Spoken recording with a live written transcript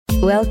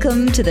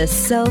Welcome to the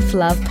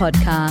Self-Love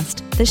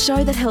Podcast, the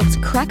show that helps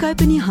crack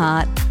open your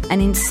heart and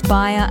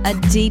inspire a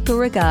deeper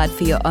regard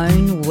for your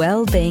own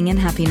well-being and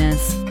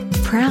happiness.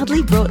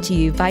 Proudly brought to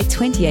you by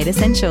 28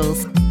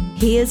 Essentials.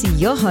 Here's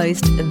your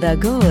host, the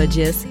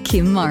gorgeous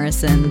Kim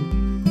Morrison.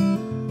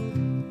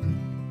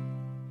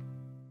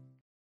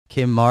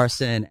 Kim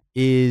Morrison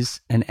is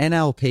an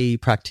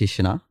NLP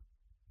practitioner,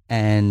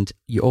 and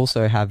you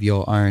also have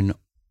your own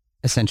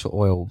essential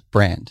oil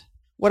brand.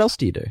 What else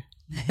do you do?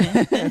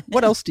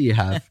 What else do you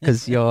have?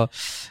 Because it's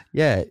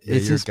you're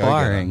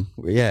inspiring.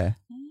 Yeah.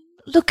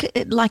 Look,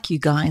 like you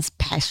guys,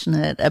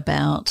 passionate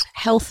about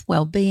health,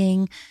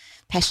 well-being,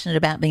 passionate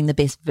about being the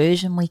best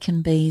version we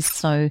can be.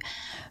 So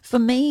for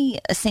me,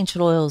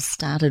 essential oils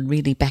started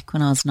really back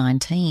when I was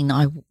 19.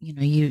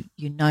 You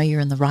know you're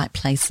in the right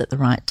place at the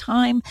right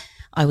time.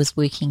 I was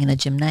working in a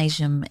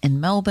gymnasium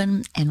in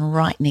Melbourne, and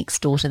right next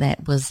door to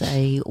that was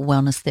a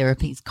wellness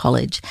therapies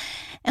college.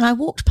 And I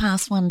walked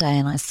past one day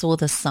and I saw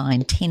this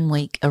sign,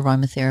 10-week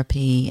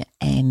aromatherapy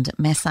and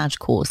massage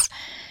course.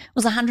 It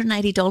was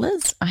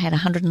 $180. I had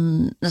it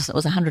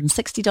was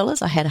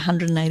 $160. I had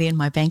 $180 in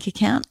my bank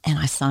account, and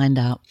I signed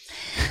up.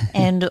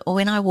 And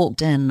when I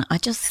walked in,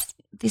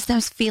 there's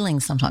those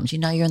feelings sometimes,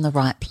 you're in the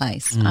right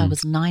place. I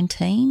was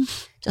 19,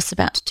 just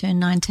about to turn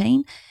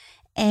 19.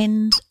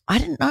 And I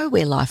didn't know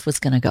where life was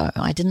going to go.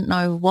 I didn't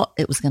know what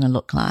it was going to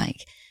look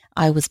like.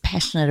 I was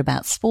passionate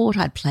about sport.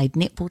 I'd played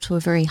netball to a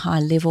very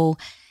high level.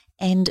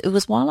 And it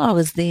was while I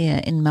was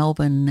there in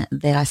Melbourne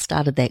that I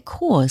started that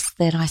course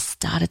that I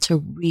started to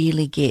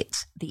really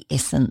get the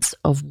essence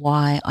of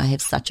why I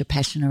have such a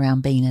passion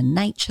around being in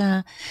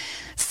nature,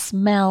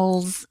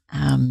 smells,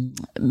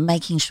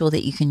 making sure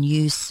that you can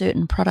use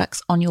certain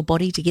products on your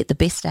body to get the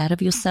best out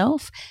of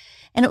yourself.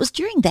 And it was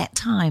during that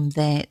time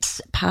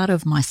that part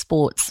of my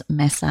sports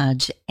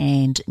massage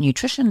and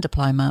nutrition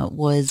diploma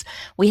was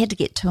we had to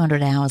get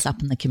 200 hours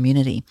up in the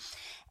community.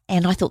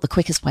 And I thought the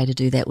quickest way to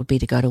do that would be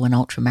to go to an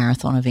ultra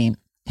marathon event.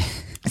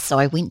 So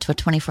I went to a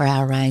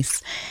 24-hour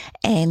race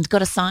and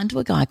got assigned to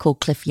a guy called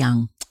Cliff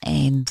Young.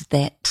 And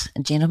that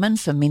gentleman,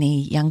 for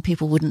many young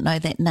people wouldn't know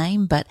that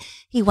name, but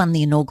he won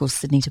the inaugural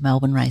Sydney to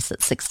Melbourne race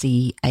at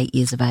 68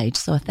 years of age,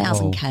 so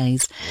 1,000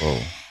 Ks. Whoa.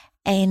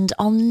 And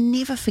I'll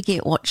never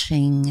forget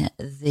watching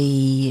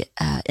the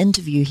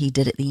interview he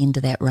did at the end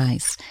of that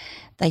race.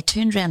 They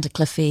turned around to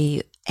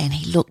Cliffy and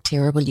he looked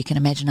terrible. You can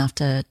imagine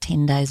after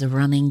 10 days of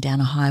running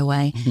down a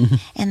highway.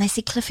 And they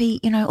said, Cliffy,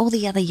 all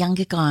the other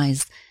younger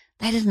guys,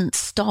 they didn't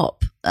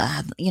stop.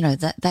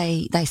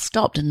 They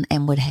stopped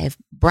and would have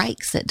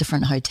breaks at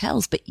different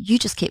hotels, but you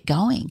just kept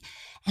going.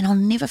 And I'll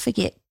never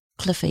forget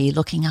Cliffy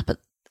looking up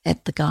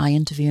at the guy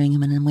interviewing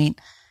him and went,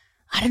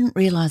 I didn't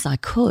realize I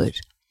could.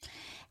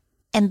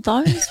 And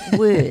those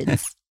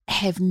words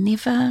have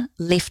never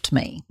left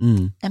me.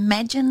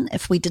 Imagine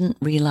if we didn't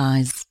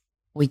realize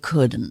we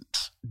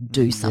couldn't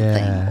do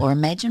something, or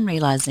imagine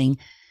realizing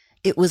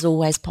it was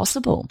always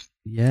possible.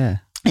 Yeah.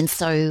 And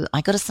so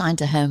I got assigned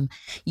to him,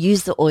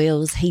 used the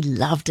oils. He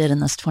loved it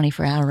in this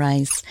 24-hour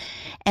race.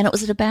 And it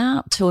was at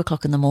about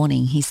 2:00 in the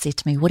morning. He said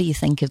to me, what do you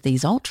think of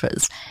these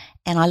ultras?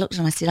 And I looked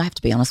and I said, I have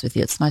to be honest with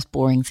you, it's the most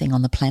boring thing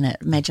on the planet.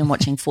 Imagine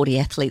watching 40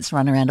 athletes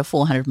run around a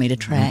 400-metre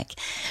track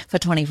for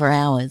 24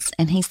 hours.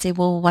 And he said,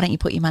 well, why don't you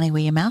put your money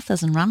where your mouth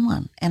is and run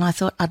one? And I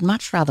thought, I'd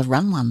much rather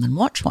run one than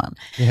watch one.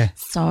 Yeah.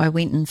 So I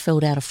went and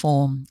filled out a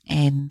form,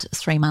 and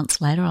 3 months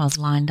later I was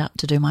lined up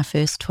to do my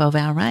first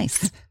 12-hour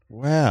race.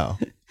 Wow.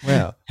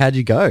 How'd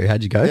you go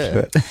through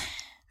it?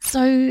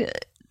 So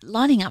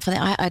lining up for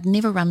that, I'd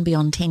never run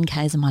beyond 10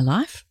 Ks in my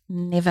life.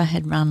 Never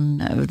had run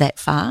that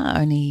far,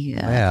 only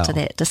to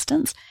that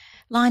distance.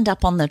 Lined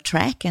up on the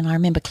track, and I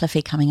remember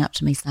Cliffy coming up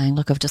to me saying,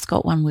 look, I've just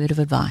got one word of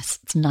advice.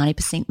 It's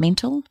 90%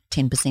 mental,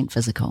 10%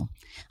 physical.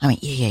 I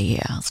went,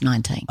 yeah, I was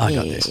 19. I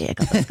got this. Yeah,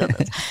 got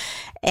this.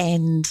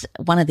 And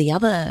one of the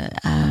other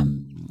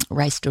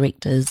race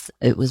directors,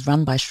 it was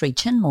run by Sri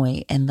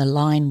Chinmoy, and the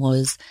line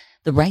was,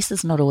 the race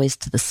is not always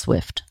to the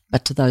swift,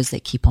 but to those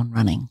that keep on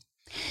running.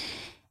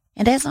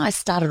 And as I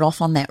started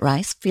off on that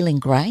race, feeling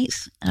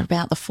great, at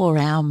about the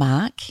 4-hour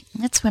mark,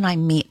 that's when I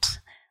met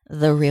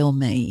the real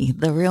me.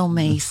 The real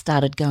me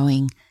started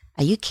going,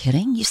 are you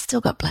kidding? You've still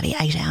got bloody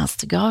 8 hours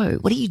to go.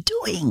 What are you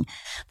doing?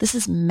 This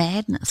is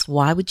madness.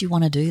 Why would you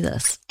want to do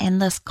this?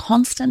 And this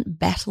constant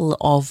battle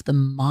of the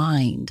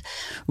mind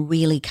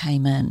really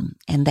came in.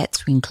 And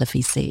that's when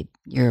Cliffy said,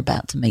 you're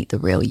about to meet the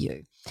real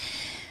you.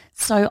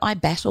 So I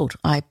battled.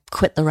 I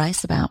quit the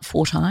race about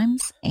 4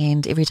 times,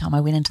 and every time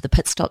I went into the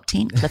pit stop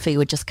tent, Cliffy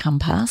would just come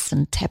past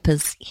and tap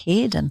his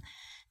head and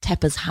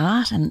tap his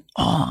heart, and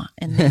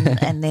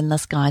then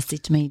this guy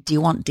said to me, do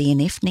you want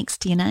DNF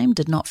next to your name?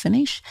 Did not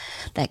finish.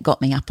 That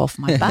got me up off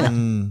my butt.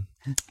 And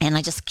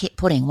I just kept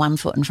putting one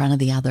foot in front of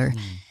the other.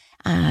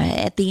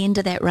 At the end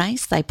of that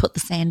race, they put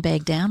the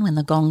sandbag down when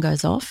the gong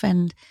goes off,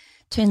 and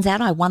turns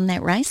out I won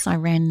that race. I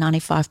ran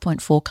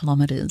 95.4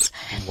 kilometres.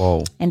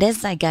 Whoa. And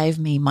as they gave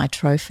me my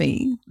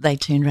trophy, they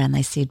turned around and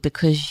they said,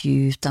 because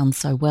you've done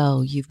so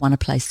well, you've won a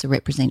place to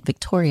represent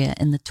Victoria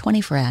in the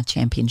 24-hour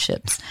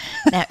championships.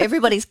 Now,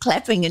 everybody's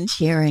clapping and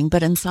cheering,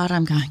 but inside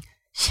I'm going,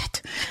 shit,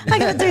 I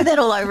got to do that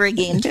all over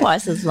again,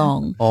 twice as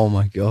long. Oh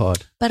my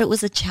God. But it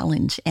was a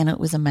challenge and it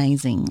was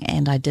amazing.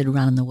 And I did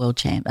run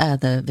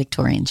the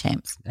Victorian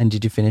champs. And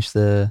did you finish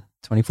the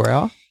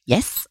 24-hour?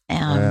 Yes.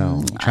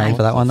 Wow. Trained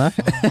for that one though?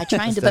 I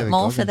trained a bit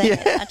more for that.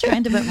 Yeah. I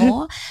trained a bit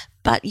more.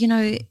 But,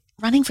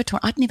 running for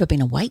I'd never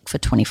been awake for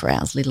 24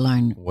 hours, let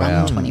alone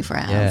run 24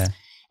 hours. Yeah.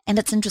 And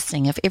it's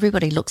interesting, if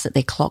everybody looks at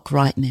their clock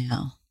right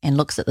now and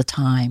looks at the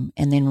time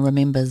and then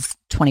remembers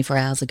 24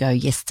 hours ago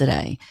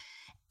yesterday,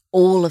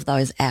 all of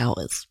those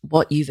hours,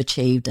 what you've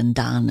achieved and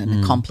done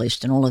and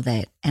accomplished and all of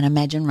that, and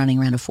imagine running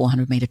around a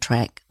 400-metre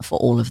track for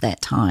all of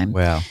that time.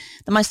 Wow.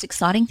 The most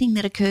exciting thing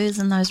that occurs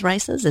in those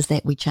races is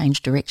that we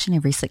change direction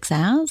every 6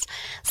 hours.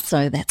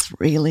 So that's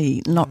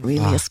really not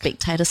really a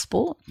spectator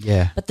sport.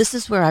 Yeah. But this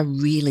is where I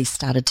really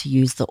started to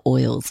use the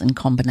oils in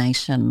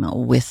combination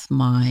with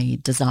my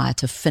desire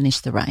to finish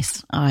the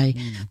race. I,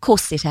 of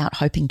course, set out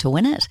hoping to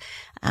win it,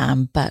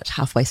 but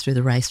halfway through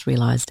the race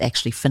realised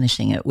actually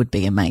finishing it would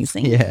be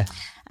amazing. Yeah.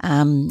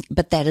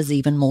 But that is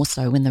even more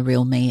so when the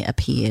real me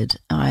appeared.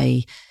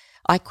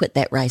 I quit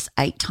that race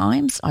 8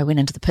 times. I went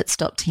into the pit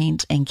stop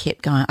tent and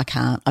kept going, I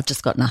can't, I've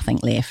just got nothing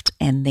left.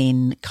 And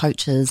then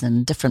coaches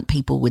and different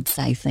people would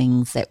say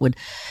things that would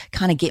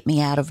kind of get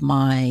me out of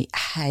my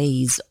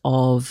haze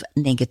of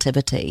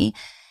negativity.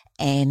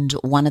 And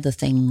one of the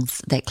things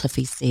that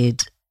Cliffy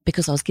said,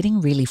 because I was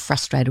getting really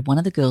frustrated, one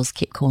of the girls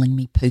kept calling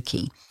me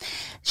Pookie.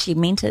 She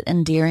meant it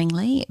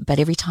endearingly, but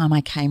every time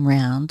I came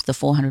round the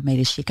 400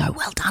 metres, she'd go,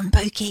 well done,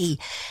 Pookie.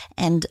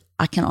 And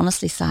I can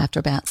honestly say after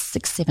about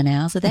 6-7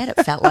 hours of that,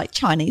 it felt like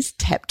Chinese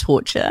tap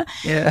torture.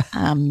 Yeah.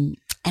 And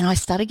I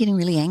started getting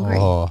really angry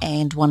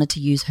and wanted to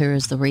use her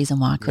as the reason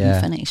why I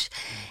couldn't finish.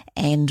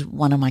 And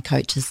one of my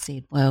coaches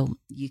said, well,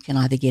 you can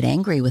either get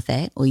angry with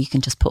that or you can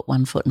just put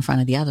one foot in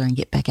front of the other and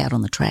get back out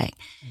on the track.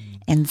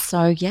 And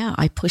so,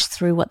 I pushed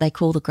through what they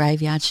call the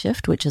graveyard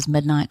shift, which is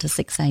midnight to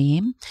 6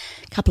 a.m.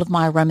 A couple of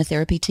my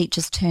aromatherapy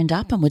teachers turned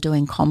up and were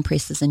doing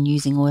compresses and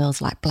using oils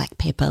like black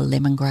pepper,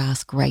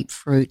 lemongrass,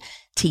 grapefruit,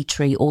 tea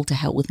tree, all to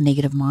help with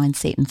negative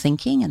mindset and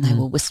thinking. And they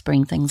were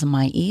whispering things in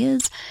my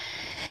ears.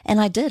 And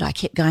I did. I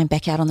kept going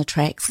back out on the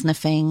track,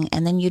 sniffing,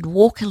 and then you'd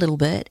walk a little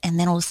bit and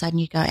then all of a sudden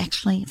you'd go,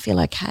 actually, I feel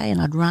okay, and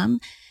I'd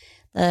run.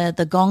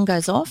 The gong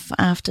goes off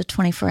after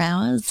 24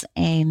 hours,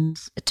 and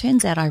it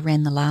turns out I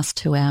ran the last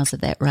 2 hours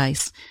of that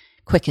race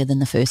quicker than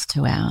the first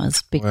 2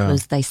 hours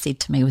because they said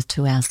to me with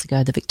 2 hours to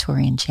go, the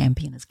Victorian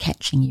champion is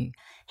catching you.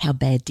 How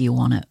bad do you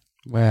want it?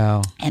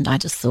 Wow. And I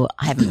just thought,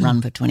 I haven't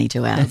run for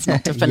 22 hours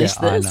not to finish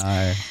this.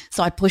 I know.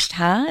 So I pushed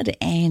hard,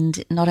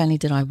 and not only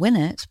did I win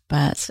it,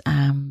 but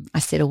I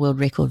set a world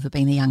record for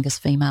being the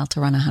youngest female to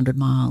run 100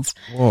 miles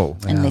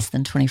in less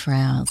than 24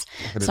 hours.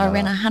 So I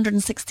ran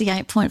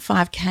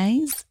 168.5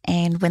 Ks,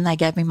 and when they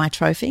gave me my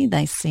trophy,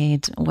 they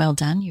said, well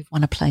done, you've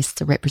won a place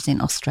to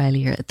represent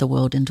Australia at the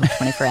World Indoor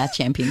 24-Hour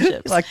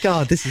Championships. Like,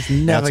 God, this is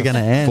never going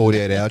to end.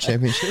 48-hour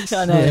championships.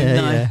 I know,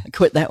 I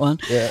quit that one.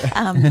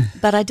 Yeah.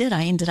 But I did.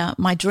 I ended up,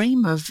 my dream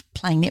of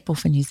playing netball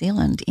for New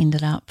Zealand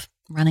ended up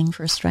running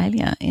for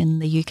Australia in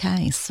the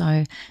UK.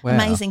 So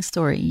amazing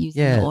story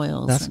using the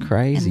oils. That's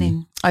crazy. And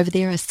then over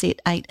there I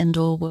set 8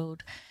 indoor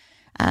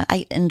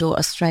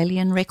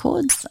Australian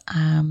records.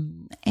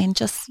 And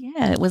just,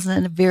 it was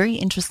a very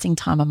interesting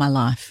time of my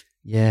life.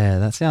 Yeah,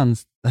 that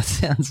sounds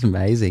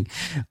amazing.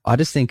 I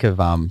just think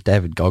of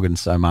David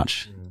Goggins so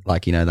much,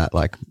 like, that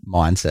like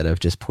mindset of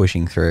just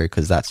pushing through,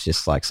 because that's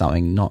just like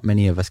something not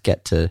many of us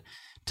get to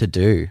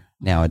do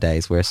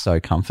nowadays. We're so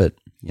comfort,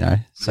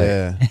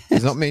 So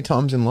there's not many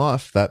times in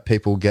life that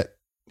people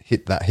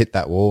hit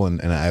that wall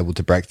and are able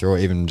to break through, or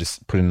even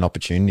just put in an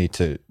opportunity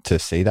to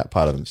see that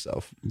part of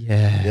themselves.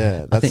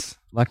 Yeah. I think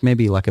like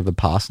maybe like a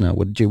Vipassana.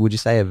 Would you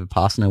say a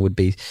Vipassana would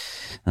be?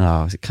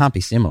 It can't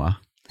be similar.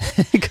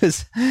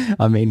 Because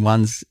I mean,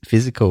 one's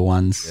physical,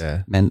 one's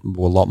a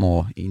lot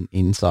more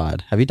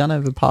inside. Have you done a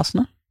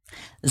Vipassana?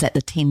 Is that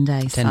the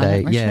 10-day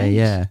silent retreat?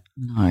 Yeah.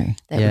 No,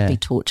 that would be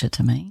torture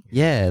to me.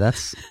 Yeah,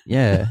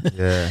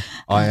 yeah.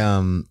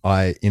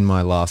 I in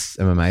my last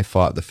MMA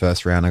fight, the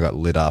first round, I got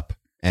lit up,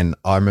 and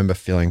I remember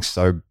feeling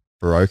so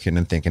broken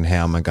and thinking,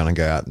 how am I going to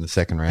go out in the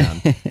second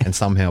round? And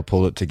somehow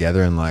pulled it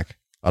together, and like,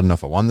 I don't know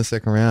if I won the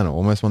second round or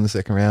almost won the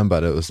second round,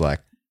 but it was like,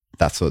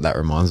 that's what that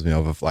reminds me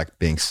of like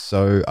being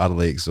so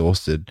utterly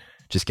exhausted,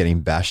 just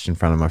getting bashed in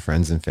front of my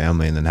friends and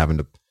family, and then having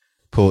to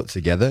pull it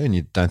together. And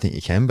you don't think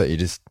you can, but you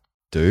just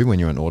do when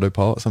you're on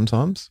autopilot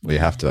sometimes. Well, you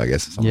have to, I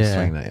guess, if someone's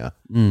swinging at you.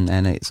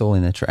 And it's all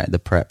in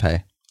the prep,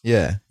 hey?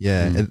 Yeah.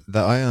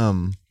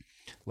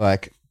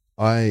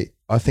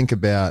 I think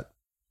about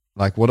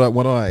like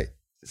what I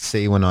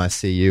see when I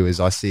see you is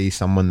I see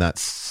someone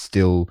that's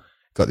still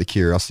got the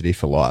curiosity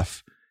for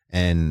life,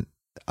 and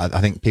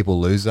I think people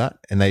lose that,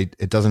 and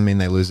it doesn't mean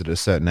they lose it at a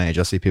certain age.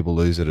 I see people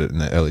lose it in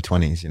the early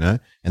 20s,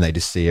 and they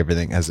just see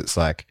everything as it's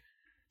like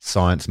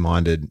science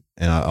minded.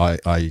 And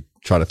I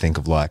try to think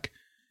of like,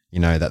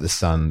 that the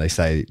sun, they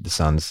say the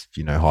sun's,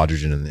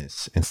 hydrogen in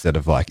this, instead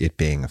of like it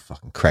being a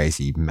fucking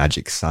crazy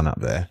magic sun up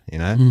there,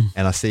 And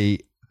I see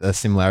the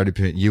similarity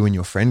between you and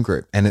your friend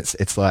group. And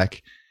it's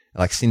like,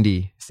 like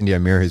Cindy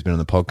O'Meara, who's been on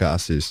the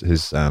podcast,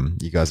 who's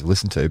you guys have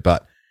listened to,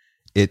 but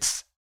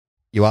it's,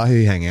 you are who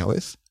you hang out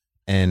with,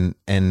 and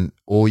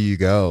all you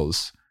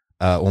girls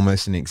are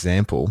almost an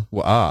example,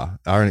 are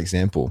an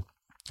example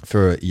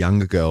for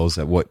younger girls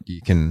at what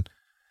you can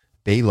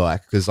be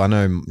like. Because I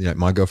know,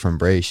 my girlfriend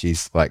Bree,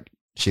 she's like,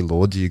 she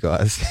lauds you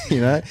guys,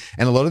 and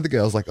a lot of the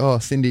girls like, oh,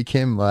 Cindy,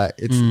 Kim, like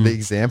it's the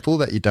example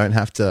that you don't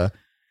have to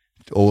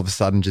all of a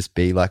sudden just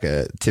be like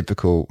a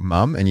typical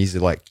mum, and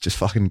you're like just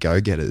fucking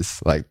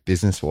go-getters, like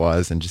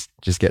business-wise, and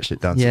just get shit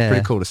done. So it's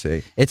pretty cool to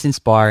see. It's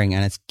inspiring,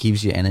 and it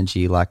gives you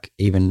energy. Like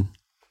even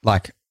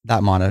like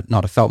that might have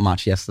not have felt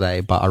much yesterday,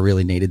 but I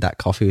really needed that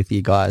coffee with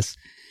you guys.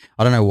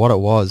 I don't know what it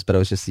was, but it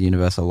was just the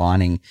universe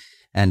aligning.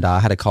 And I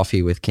had a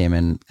coffee with Kim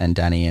and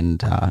Danny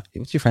and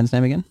what's your friend's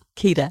name again?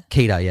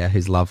 Keita, yeah,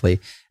 who's lovely.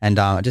 And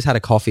I just had a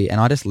coffee and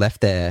I just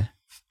left there.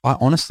 I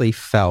honestly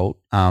felt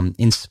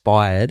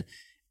inspired.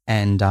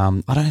 And I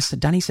don't know, so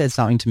Danny said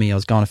something to me. I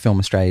was going to film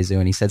Australia Zoo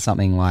and he said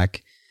something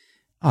like,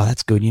 oh,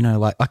 that's good.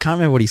 Like I can't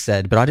remember what he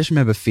said, but I just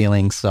remember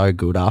feeling so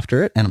good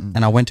after it.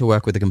 And I went to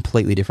work with a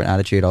completely different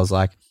attitude. I was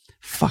like,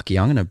 fuck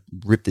yeah, I'm going to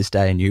rip this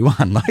day a new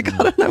one. Like, I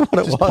don't know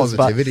what it was.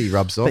 Positivity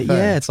rubs off. But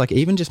yeah, it's like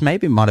even just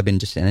maybe it might have been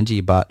just energy,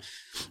 but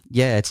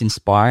yeah, it's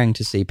inspiring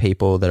to see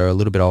people that are a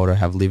little bit older,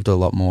 have lived a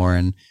lot more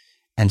and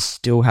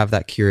still have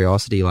that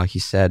curiosity, like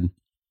you said,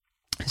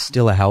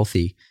 still are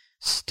healthy,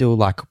 still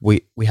like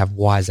we have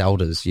wise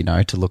elders,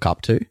 to look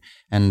up to.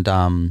 And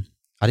I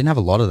didn't have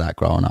a lot of that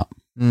growing up.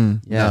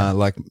 Yeah.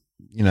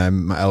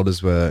 My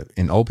elders were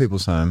in old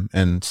people's home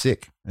and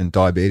sick and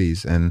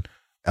diabetes and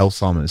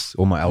Alzheimer's.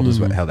 All my elders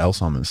had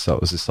Alzheimer's. So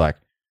it was just like,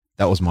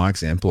 that was my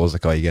example. I was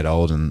like, oh, you get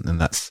old and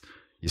that's,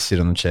 you sit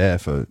on the chair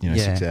for,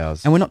 6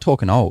 hours. And we're not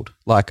talking old.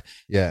 Like,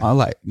 I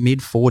like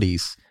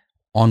mid-40s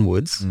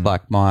onwards,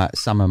 like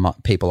some of my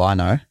people I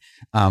know,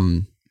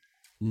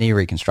 knee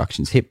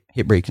reconstructions, hip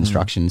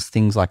reconstructions,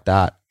 things like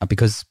that,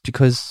 because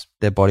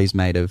their body's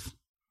made of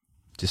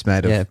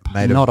not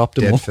optimal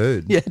dead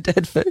food. Yeah,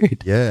 dead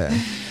food. Yeah.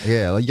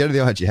 Like you go to the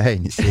IGA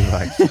and you see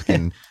like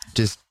fucking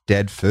just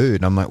dead food.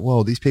 And I'm like,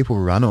 whoa, these people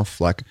run off.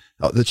 Like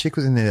the chick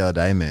was in there the other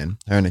day, man,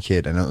 her and a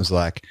kid, and it was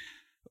like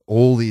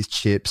all these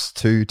chips,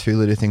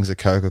 2-liter things of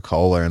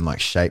Coca-Cola and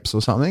like shapes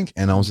or something.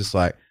 And I was just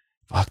like,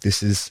 fuck,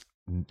 this is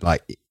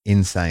like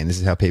insane. This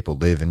is how people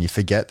live. And you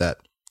forget that,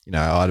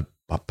 I had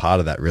a part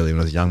of that really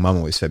when I was a young. Mum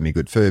always fed me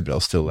good food, but I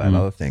was still at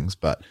other things.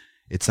 But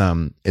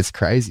it's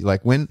crazy.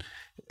 Like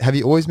have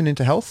you always been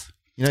into health?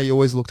 You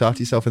always looked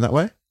after yourself in that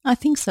way? I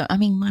think so. I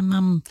mean, my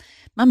mum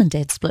and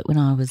dad split when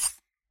I was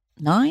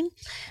 9.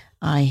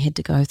 I had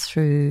to go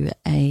through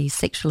a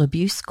sexual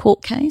abuse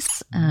court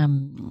case.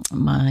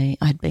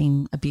 I'd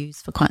been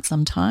abused for quite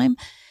some time.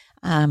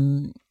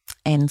 And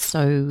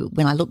so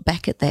when I look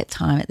back at that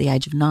time at the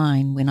age of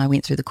 9, when I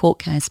went through the court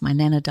case, my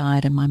nana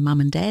died and my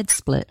mum and dad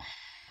split.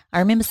 I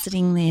remember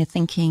sitting there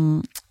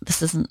thinking,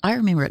 I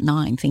remember at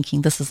 9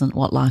 thinking this isn't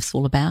what life's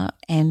all about.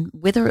 And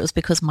whether it was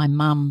because my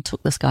mum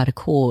took this guy to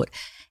court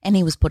and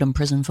he was put in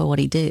prison for what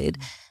he did,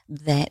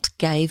 that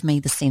gave me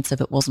the sense of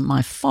it wasn't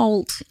my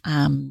fault.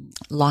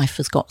 Life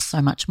has got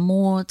so much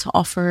more to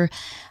offer.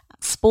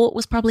 Sport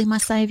was probably my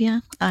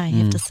saviour, I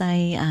have to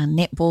say.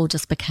 Netball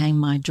just became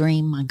my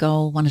dream, my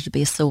goal, wanted to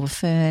be a silver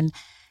fern.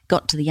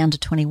 Got to the under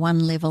 21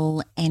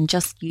 level and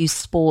just used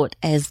sport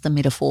as the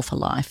metaphor for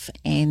life.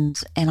 And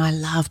I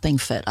love being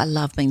fit. I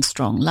love being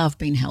strong, love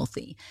being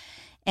healthy.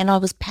 And I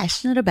was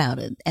passionate about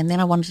it. And then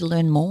I wanted to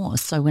learn more.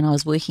 So when I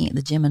was working at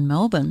the gym in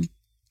Melbourne,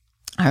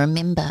 I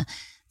remember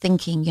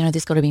thinking,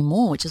 there's got to be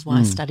more, which is why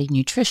I studied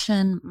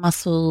nutrition,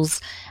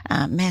 muscles,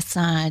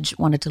 massage,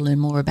 wanted to learn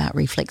more about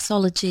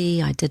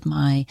reflexology. I did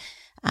my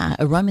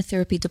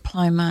aromatherapy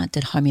diploma,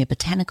 did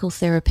homeobotanical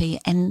therapy,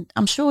 and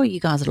I'm sure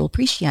you guys will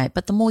appreciate,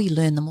 but the more you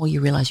learn, the more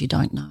you realize you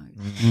don't know.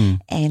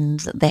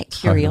 And that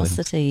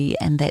curiosity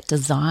and that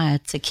desire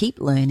to keep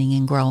learning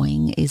and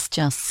growing is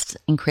just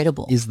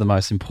incredible. Is the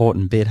most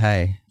important bit,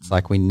 hey? It's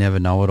like we never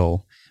know it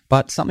all.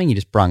 But something you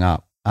just brung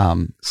up,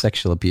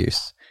 sexual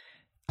abuse.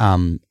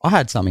 I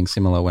had something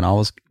similar when I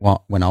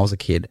was a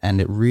kid, and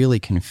it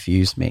really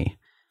confused me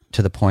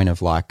to the point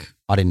of like,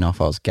 I didn't know if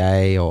I was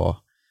gay,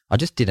 or I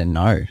just didn't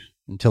know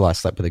until I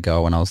slept with a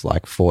girl when I was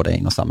like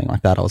 14 or something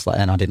like that. I was like,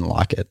 and I didn't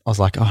like it. I was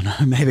like, oh no,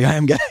 maybe I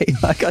am gay.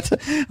 Like, I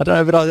don't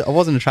know, but I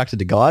wasn't attracted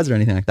to guys or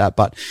anything like that.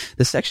 But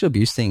the sexual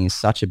abuse thing is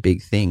such a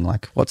big thing.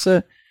 Like, what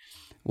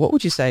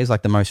would you say is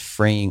like the most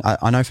freeing?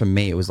 I know for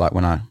me, it was like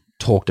when I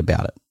talked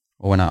about it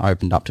or when I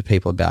opened up to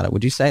people about it.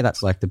 Would you say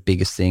that's like the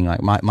biggest thing?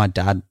 Like my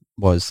dad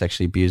was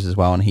sexually abused as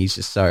well, and he's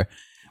just so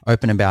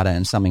open about it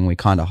and something we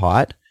kind of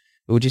hide.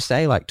 But would you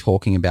say like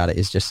talking about it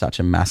is just such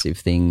a massive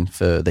thing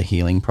for the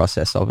healing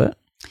process of it?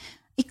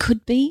 It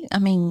could be. I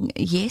mean,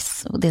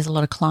 yes, there's a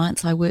lot of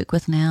clients I work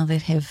with now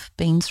that have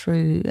been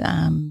through,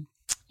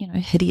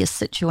 hideous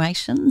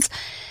situations.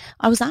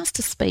 I was asked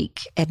to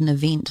speak at an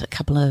event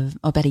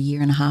about a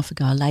year and a half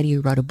ago, a lady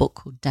who wrote a book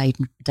called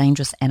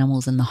Dangerous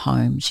Animals in the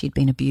Home. She'd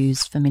been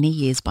abused for many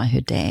years by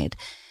her dad.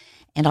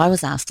 And I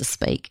was asked to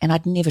speak, and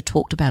I'd never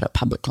talked about it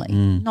publicly,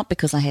 not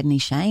because I had any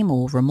shame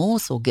or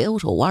remorse or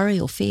guilt or worry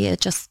or fear,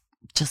 just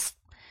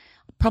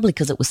probably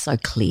because it was so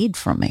cleared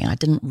from me. I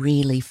didn't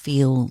really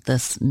feel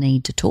this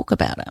need to talk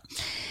about it.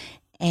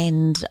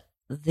 And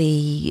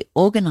the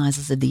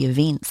organisers of the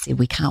event said,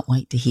 we can't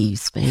wait to hear you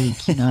speak,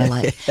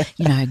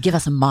 give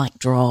us a mic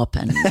drop.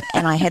 And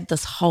I had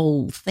this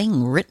whole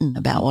thing written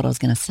about what I was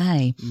going to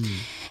say.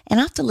 And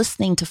after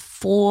listening to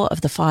 4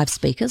 of the 5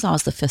 speakers, I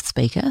was the 5th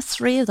speaker,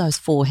 3 of those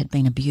 4 had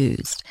been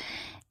abused.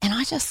 And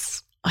I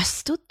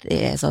stood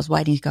there as I was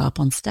waiting to go up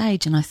on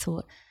stage, and I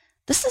thought,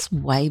 this is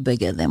way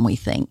bigger than we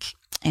think.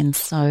 And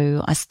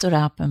so I stood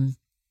up and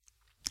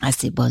I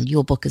said, well,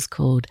 your book is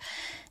called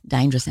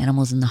Dangerous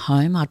Animals in the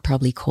Home. I'd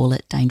probably call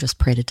it Dangerous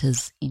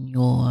Predators in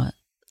Your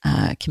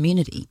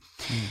Community.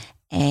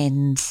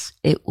 And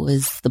it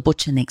was the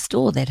butcher next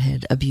door that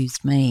had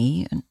abused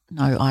me.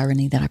 No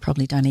irony that I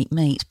probably don't eat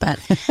meat. But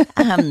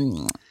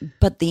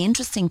but the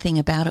interesting thing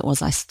about it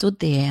was I stood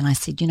there and I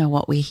said, you know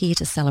what, we're here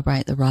to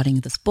celebrate the writing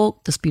of this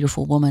book, this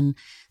beautiful woman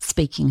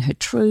speaking her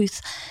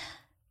truth.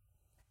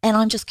 And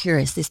I'm just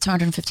curious, there's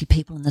 250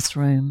 people in this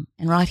room,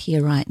 and right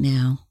here, right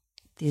now,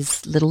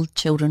 there's little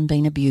children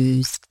being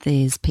abused,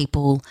 there's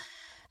people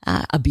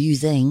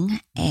abusing,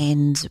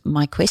 and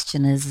my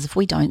question is if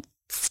we don't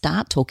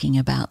start talking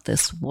about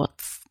this,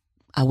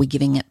 are we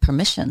giving it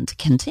permission to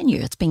continue?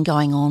 It's been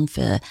going on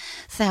for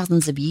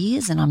thousands of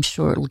years, and I'm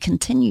sure it'll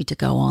continue to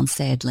go on,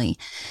 sadly.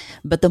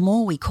 But the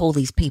more we call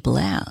these people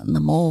out and the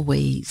more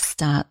we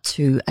start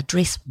to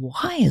address,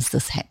 why is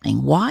this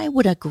happening? Why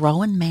would a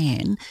grown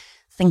man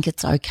think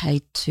it's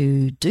okay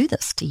to do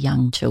this to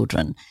young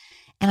children?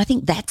 And I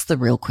think that's the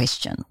real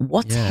question.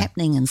 What's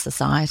happening in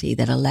society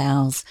that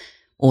allows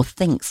or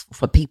thinks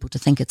for people to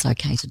think it's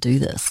okay to do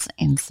this?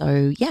 And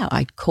so,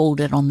 I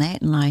called it on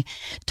that, and I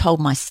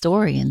told my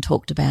story and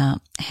talked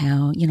about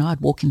how,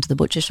 I'd walk into the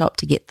butcher shop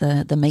to get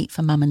the meat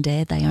for mum and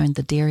dad. They owned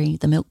the dairy,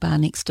 the milk bar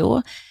next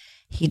door.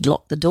 He'd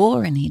lock the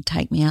door and he'd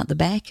take me out the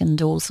back and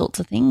do all sorts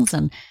of things.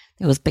 And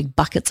there was big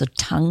buckets of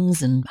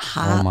tongues and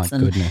hearts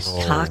and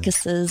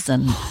carcasses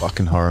and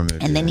fucking horror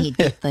movie. And then he'd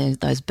get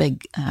those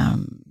big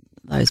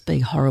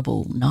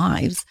horrible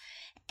knives,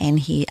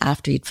 and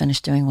after he'd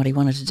finished doing what he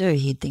wanted to do,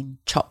 he'd then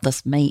chop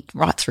this meat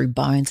right through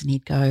bones, and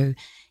he'd go,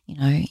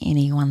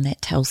 anyone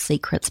that tells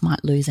secrets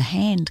might lose a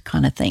hand,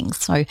 kind of thing.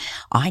 So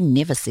I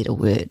never said a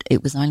word.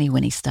 It was only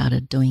when he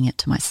started doing it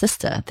to my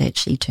sister that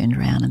she turned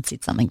around and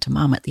said something to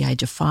mum at the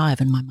age of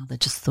 5, and my mother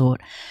just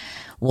thought,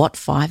 what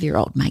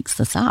 5-year-old makes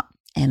this up?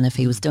 And if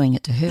he was doing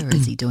it to her,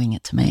 is he doing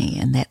it to me?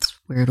 And that's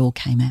where it all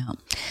came out.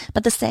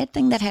 But the sad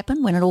thing that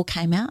happened when it all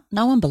came out,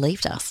 no one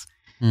believed us.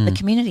 The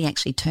community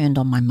actually turned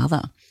on my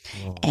mother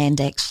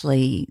and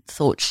actually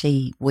thought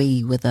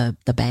we were the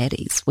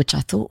baddies, which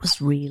I thought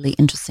was really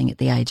interesting at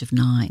the age of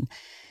 9.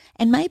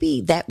 And maybe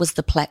that was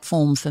the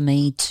platform for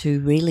me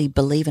to really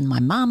believe in my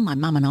mum. My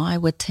mum and I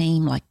were a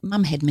team. Like,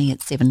 mum had me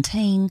at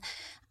 17.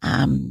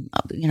 I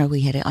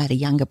had a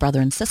younger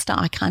brother and sister.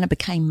 I kind of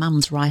became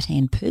mum's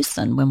right-hand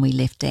person when we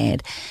left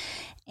dad.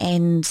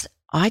 And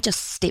I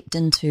just stepped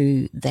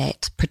into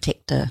that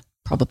protector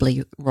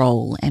probably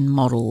role and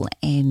model,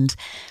 and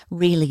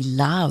really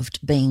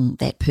loved being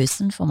that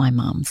person for my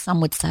mum.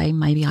 Some would say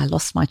maybe I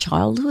lost my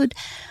childhood.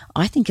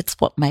 I think it's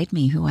what made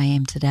me who I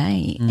am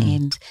today.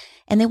 And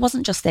there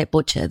wasn't just that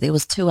butcher. There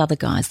was 2 other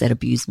guys that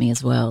abused me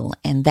as well.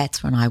 And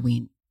that's when I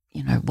went,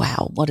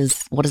 wow, what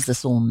does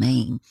this all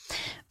mean?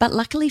 But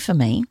luckily for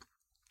me,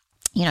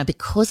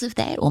 because of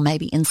that, or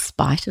maybe in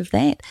spite of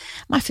that,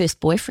 my first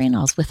boyfriend,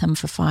 I was with him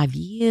for 5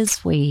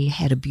 years. We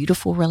had a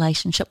beautiful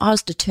relationship. I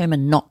was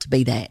determined not to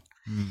be that.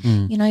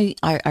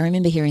 I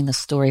remember hearing this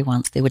story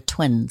once. There were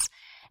twins,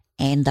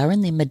 and they were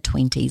in their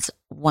mid-20s.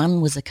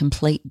 One was a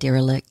complete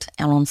derelict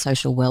out on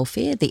social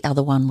welfare. The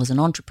other one was an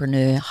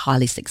entrepreneur,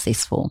 highly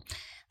successful.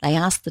 They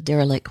asked the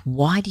derelict,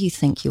 why do you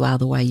think you are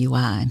the way you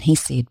are? And he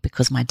said,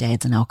 because my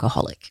dad's an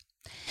alcoholic.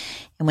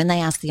 And when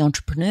they asked the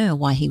entrepreneur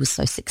why he was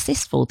so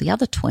successful, the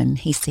other twin,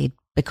 he said,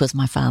 because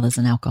my father's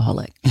an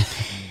alcoholic.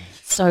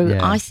 So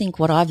I think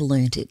what I've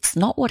learned, it's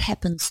not what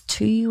happens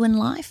to you in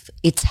life,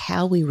 it's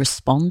how we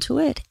respond to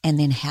it, and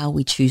then how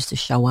we choose to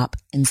show up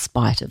in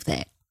spite of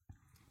that.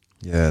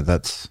 Yeah,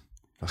 that's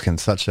fucking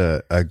such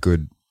a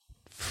good,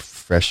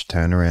 fresh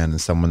turnaround,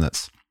 and someone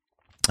that's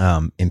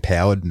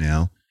empowered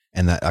now,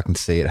 and that I can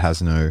see it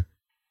has no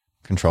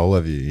control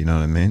over you. You know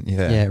what I mean?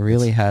 Yeah, it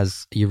really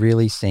has. You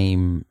really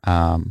seem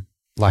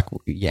like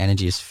your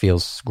energy just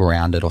feels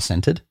grounded or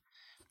centered.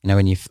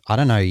 When I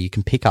don't know, you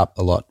can pick up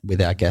a lot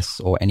with our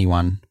guests or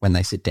anyone when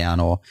they sit down,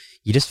 or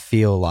you just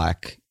feel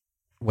like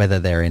whether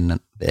they're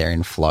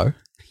in flow.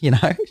 Do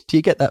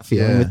you get that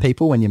feeling with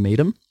people when you meet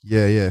them?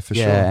 Yeah, for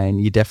sure. Yeah, and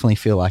you definitely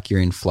feel like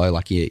you're in flow,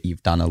 like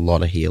you've done a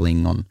lot of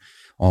healing on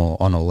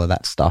all of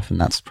that stuff,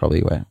 and that's probably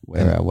where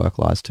our work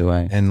lies too.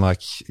 And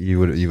like you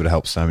would have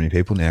helped so many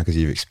people now because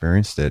you've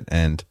experienced it,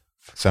 and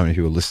so many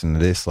people listening to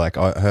this. Like,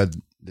 I heard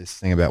this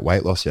thing about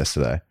weight loss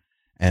yesterday,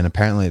 and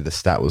apparently the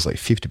stat was like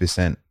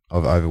 50%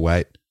 of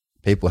overweight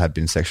people had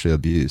been sexually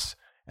abused.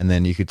 And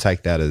then you could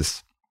take that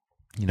as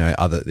you know,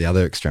 the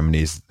other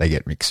extremities, they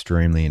get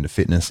extremely into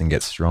fitness and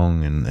get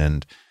strong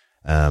and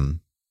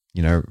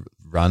you know,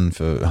 run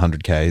for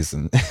 100 Ks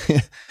and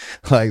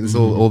like there's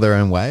all their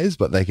own ways,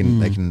 but they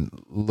can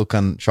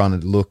trying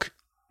to look,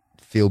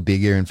 feel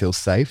bigger and feel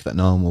safe that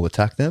no one will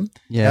attack them.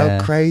 Yeah.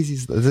 How crazy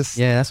is this?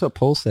 Yeah, that's what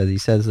Paul says. He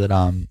says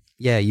that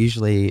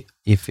usually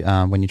if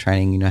when you're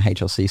training, you know,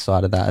 HLC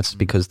side of that, it's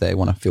because they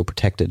want to feel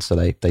protected, so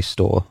they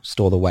store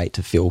the weight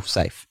to feel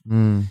safe.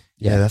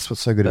 Yeah, that's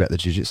what's so good about the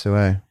jiu-jitsu,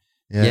 eh?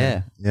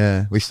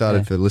 Yeah. We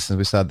started for listeners.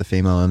 We started the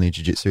female only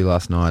jiu-jitsu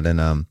last night,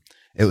 and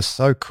it was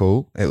so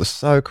cool. Hey, it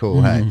was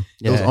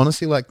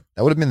honestly like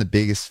that would have been the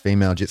biggest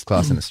female jits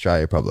class in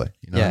Australia, probably.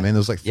 You know what I mean? There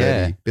was like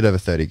 30, bit over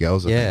 30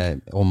 girls. I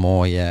think. Or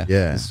more. Yeah,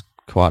 There's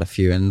quite a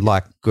few, and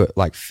like good,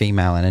 like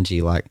female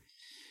energy. Like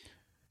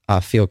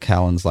I feel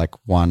Callan's like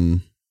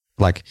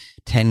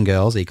 10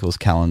 girls equals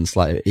Callan's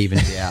like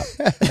evens it out.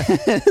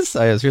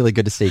 So it was really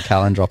good to see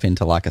Callan drop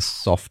into like a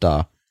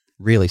softer,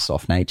 really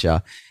soft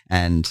nature,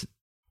 and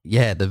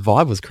yeah, the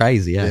vibe was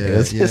crazy. Yeah, it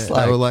was just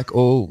like they were like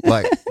all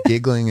like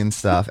giggling and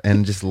stuff,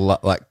 and just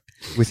like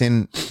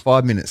within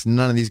 5 minutes,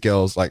 none of these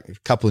girls, like a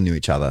couple knew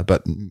each other,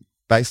 but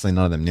basically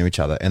none of them knew each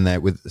other, and they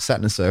sat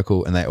in a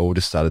circle and they all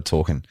just started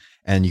talking.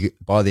 And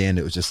by the end,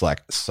 it was just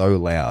like so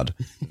loud.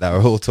 They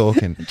were all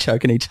talking,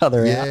 choking each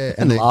other out. Yeah,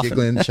 and they're laughing.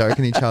 giggling,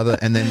 choking each other.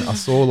 And then I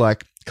saw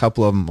like a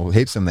couple of them, or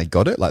heaps of them, they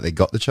got it, like they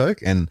got the choke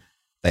and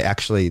they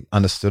actually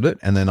understood it.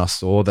 And then I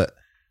saw that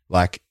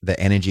like the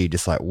energy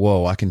just like,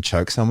 whoa, I can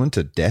choke someone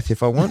to death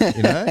if I want,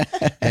 you know?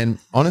 And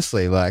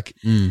honestly, like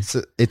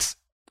so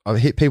I've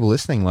hit people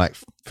listening, like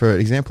for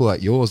an example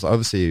like yours,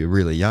 obviously you're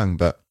really young,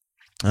 but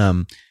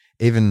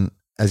even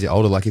as you're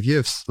older, like if you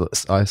have,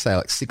 I say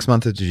like 6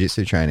 months of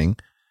jiu-jitsu training,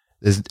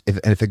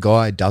 if a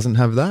guy doesn't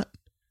have that,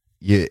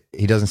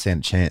 he doesn't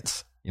stand a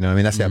chance. You know what I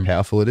mean? That's how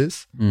powerful it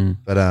is.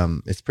 But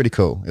it's pretty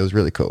cool. It was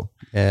really cool.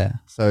 Yeah.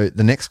 So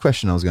the next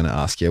question I was going to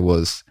ask you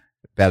was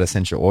about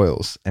essential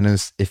oils, and it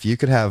was if you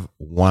could have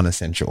one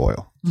essential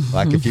oil,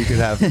 like if you could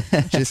have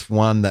just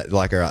one that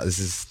like, all right, this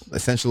is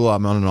essential oil,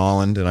 I'm on an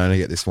island and I only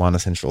get this one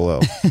essential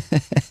oil.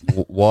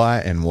 Why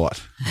and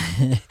what?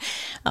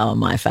 Oh,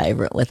 my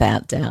favorite,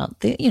 without doubt.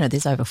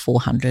 There's over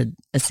 400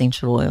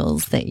 essential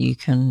oils that you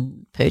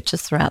can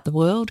purchase throughout the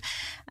world.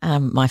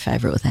 My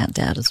favorite, without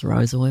doubt, is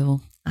rose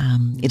oil.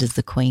 It is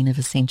the queen of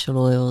essential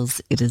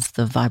oils. It is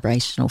the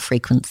vibrational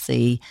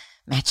frequency,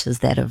 matches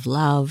that of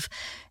love.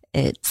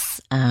 It's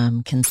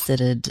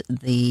considered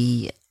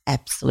the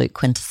absolute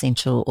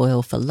quintessential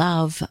oil for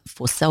love,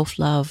 for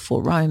self-love,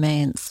 for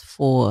romance,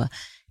 for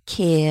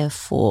care,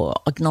 for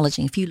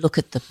acknowledging. If you look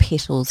at the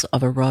petals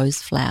of a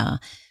rose flower,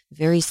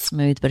 very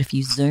smooth, but if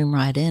you zoom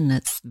right in,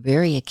 it's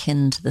very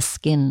akin to the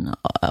skin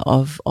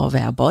of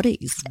our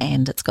bodies,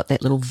 and it's got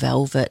that little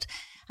velvet,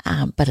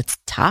 but it's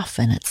tough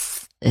and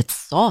it's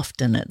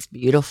soft and it's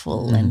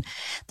beautiful. And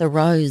the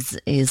rose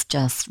is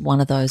just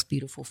one of those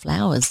beautiful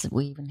flowers that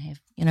we even have,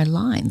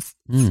 lines.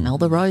 Smell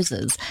the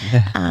roses.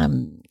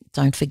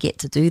 Don't forget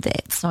to do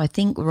that. So I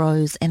think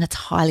rose, and it's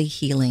highly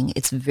healing.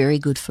 It's very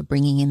good for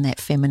bringing in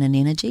that feminine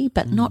energy,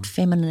 but not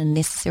feminine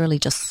necessarily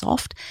just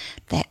soft,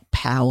 that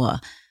power,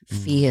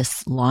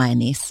 fierce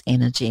lioness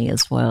energy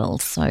as well.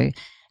 So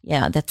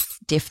yeah, that's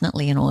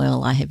definitely an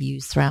oil I have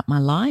used throughout my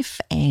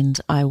life, and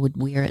I would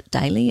wear it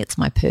daily. It's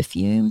my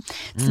perfume.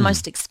 It's the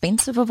most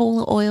expensive of all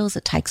the oils.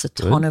 It takes a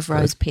ton of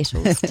rose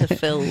petals to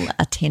fill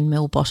a 10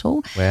 ml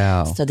bottle.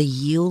 Wow. So the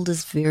yield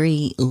is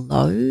very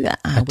low.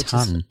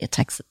 It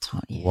takes a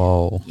ton. Yeah.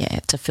 Whoa. Yeah,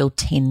 to fill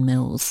 10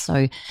 mils.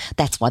 So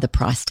that's why the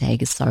price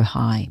tag is so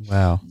high.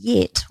 Wow.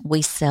 Yet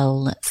we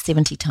sell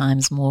 70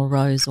 times more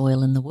rose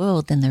oil in the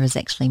world than there is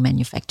actually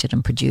manufactured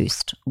and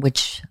produced,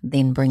 which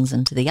then brings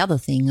into the other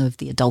thing of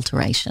the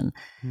adulteration.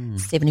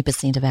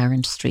 70% of our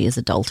industry is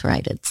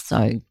adulterated.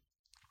 So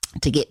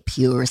to get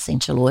pure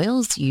essential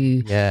oils,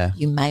 you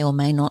may or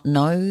may not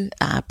know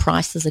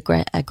price is a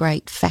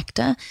great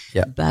factor,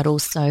 but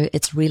also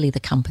it's really the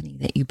company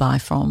that you buy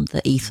from,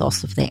 the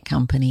ethos of that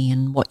company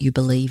and what you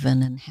believe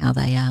in and how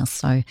they are.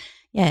 So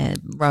yeah,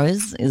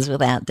 rose is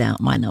without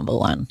doubt my number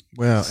one.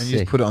 Wow. And you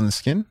just put it on the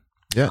skin?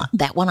 Yeah.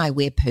 That one I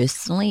wear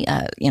personally,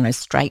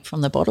 straight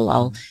from the bottle.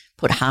 I'll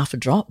put half a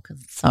drop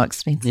because it's so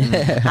expensive,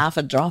 half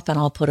a drop, and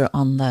I'll put it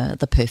on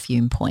the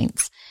perfume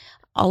points.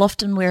 I'll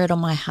often wear it on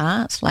my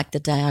heart, like the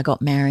day I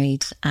got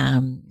married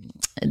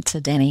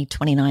to Danny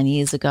 29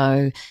 years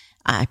ago.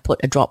 I put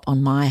a drop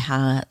on my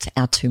heart,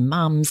 our two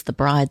mums, the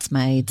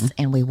bridesmaids,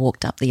 and we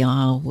walked up the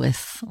aisle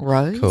with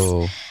rose.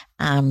 Cool.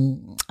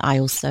 I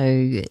also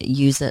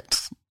use it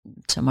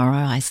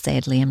tomorrow. I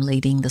sadly am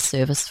leading the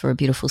service for a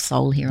beautiful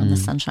soul here on the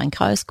Sunshine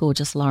Coast,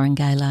 gorgeous Lauren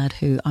Gaylard,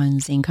 who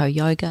owns Zenko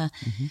Yoga.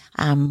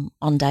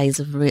 On days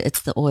of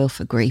it's the oil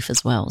for grief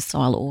as well.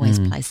 So I'll always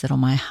place it on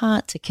my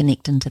heart to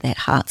connect into that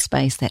heart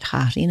space, that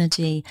heart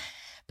energy,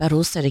 but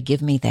also to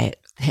give me that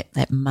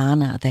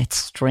mana, that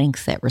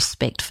strength, that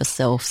respect for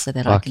self, so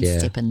that I can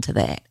step into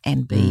that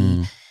and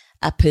be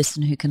a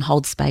person who can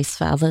hold space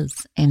for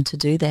others. And to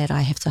do that,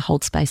 I have to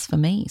hold space for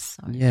me.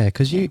 So yeah,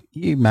 because you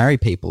marry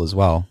people as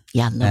well.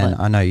 Yeah, I love it.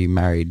 I know you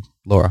married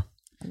Laura.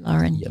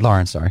 Lauren. Yeah,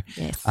 Lauren, sorry.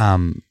 Yes.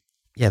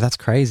 Yeah, that's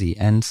crazy.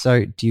 And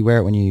so do you wear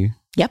it when you...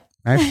 Yep.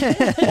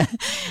 Right?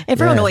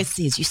 Everyone Yeah. always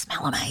says you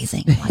smell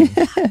amazing. I'm like,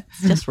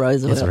 it's just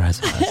rose oil. It's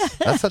rose oil.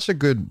 That's such a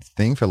good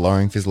thing for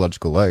lowering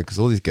physiological load because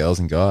all these girls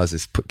and guys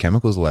just put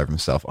chemicals all over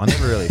themselves. I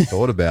never really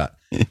thought about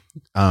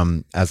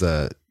as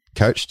a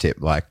coach tip,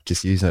 like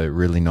just use a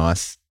really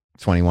nice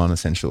 21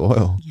 essential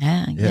oil.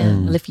 Yeah. Yeah.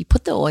 Well, if you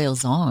put the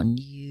oils on,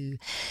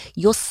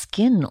 your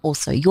skin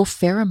also, your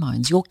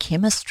pheromones, your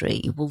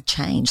chemistry will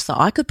change. So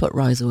I could put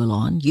rose oil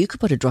on, you could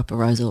put a drop of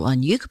rose oil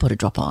on, you could put a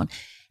drop on,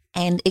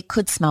 and it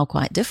could smell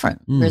quite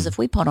different. Whereas if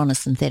we put on a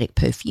synthetic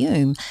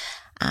perfume,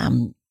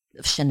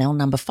 Chanel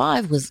No.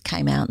 5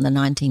 came out in the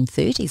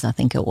 1930s, I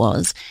think it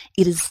was.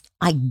 It is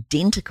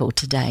identical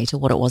today to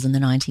what it was in the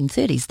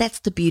 1930s. That's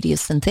the beauty of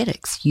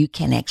synthetics. You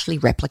can actually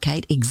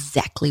replicate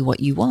exactly what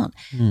you want.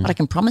 But I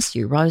can promise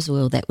you, rose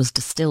oil that was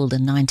distilled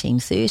in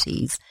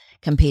 1930s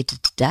compared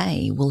to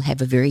today will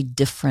have a very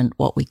different,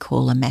 what we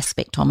call a mass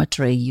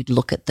spectrometry. You'd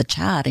look at the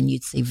chart and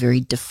you'd see very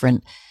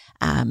different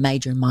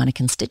major and minor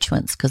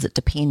constituents because it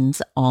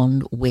depends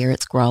on where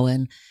it's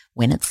grown,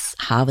 when it's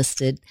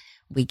harvested.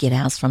 We get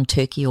ours from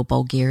Turkey or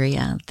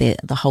Bulgaria.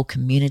 The whole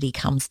community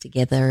comes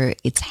together.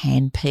 It's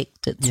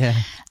handpicked. It's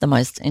the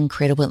most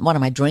incredible. One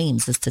of my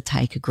dreams is to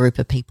take a group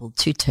of people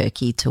to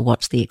Turkey to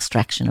watch the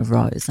extraction of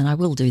rose, and I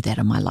will do that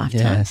in my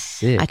lifetime. Yeah,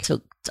 sick.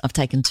 I've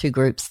taken 2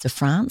 groups to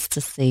France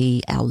to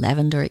see our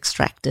lavender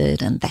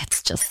extracted, and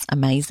that's just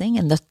amazing.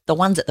 And the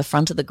ones at the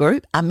front of the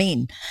group are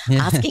men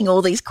asking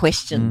all these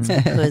questions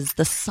because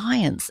the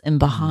science in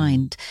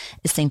behind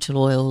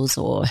essential oils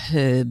or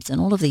herbs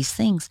and all of these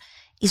things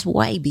is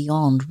way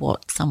beyond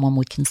what someone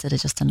would consider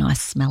just a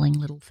nice smelling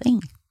little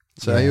thing.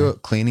 So are your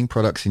cleaning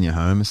products in your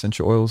home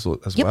essential oils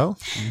as well?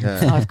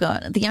 So I've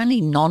got the only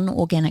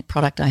non-organic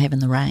product I have in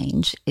the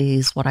range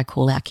is what I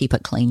call our Keep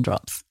It Clean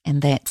drops.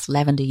 And that's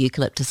lavender,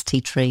 eucalyptus, tea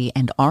tree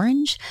and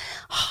orange.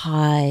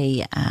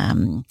 High,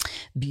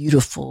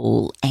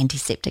 beautiful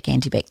antiseptic,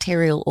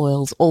 antibacterial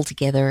oils all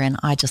together. And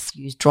I just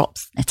use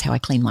drops. That's how I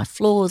clean my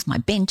floors, my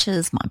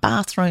benches, my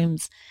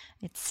bathrooms.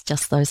 It's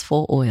just those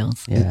 4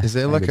 oils. Yeah. Is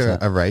there like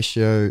a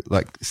ratio,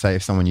 like say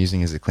if someone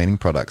using it as a cleaning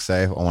product,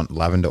 say if I want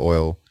lavender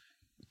oil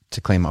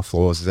to clean my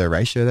floors, is there a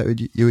ratio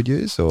that you would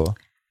use or?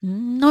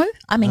 No,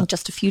 I mean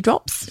just a few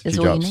drops is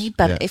all drops, you need.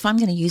 But yeah. if I'm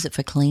going to use it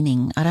for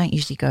cleaning, I don't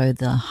usually go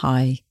the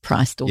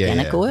high-priced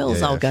organic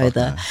oils. I'll go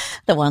the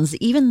ones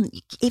even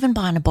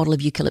buying a bottle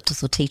of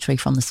eucalyptus or tea tree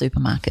from the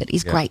supermarket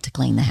is great to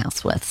clean the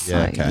house with.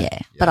 So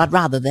but I'd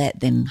rather that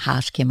than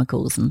harsh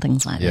chemicals and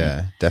things like that.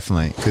 Yeah,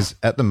 definitely. Because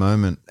at the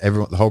moment,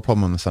 the whole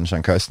problem on the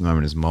Sunshine Coast at the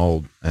moment is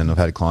mold, and I've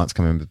had clients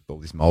come in with all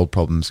these mold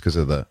problems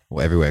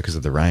everywhere because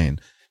of the rain.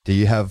 Do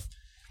you have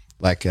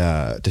like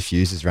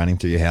diffusers running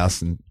through your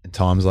house and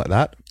times like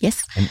that?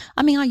 Yes.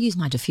 I mean, I use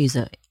my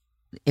diffuser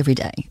every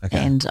day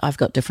and I've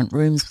got different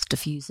rooms with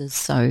diffusers.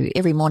 So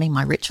every morning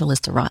my ritual is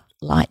to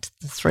light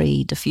the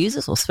 3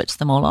 diffusers or switch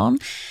them all on.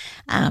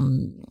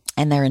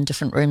 And they're in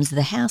different rooms of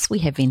the house. We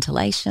have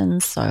ventilation.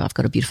 So I've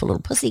got a beautiful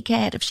little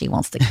pussycat. If she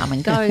wants to come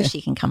and go,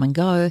 she can come and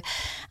go.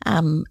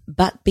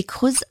 But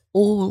because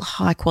all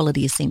high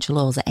quality essential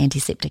oils are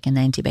antiseptic and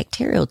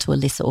antibacterial to a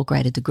lesser or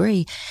greater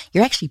degree,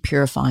 you're actually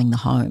purifying the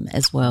home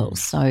as well.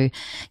 So,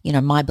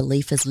 my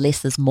belief is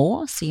less is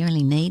more. So you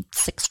only need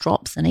 6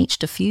 drops in each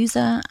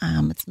diffuser.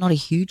 It's not a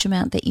huge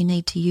amount that you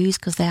need to use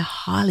because they're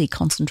highly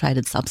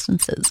concentrated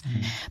substances.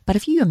 But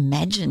if you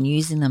imagine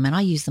using them, and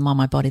I use them on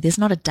my body, there's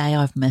not a day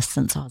I've missed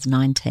since I was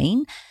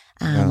 19.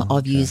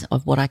 I've used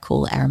what I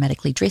call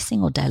aromatically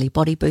dressing or daily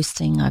body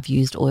boosting. I've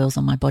used oils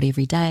on my body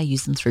every day. I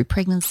use them through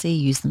pregnancy,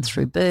 use them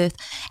through birth.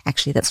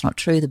 Actually, that's not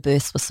true. The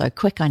births were so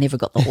quick, I never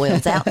got the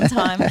oils out in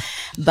time.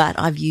 But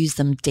I've used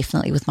them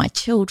definitely with my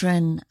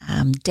children.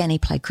 Danny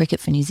played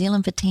cricket for New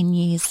Zealand for 10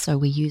 years, so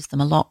we used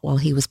them a lot while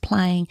he was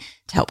playing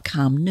to help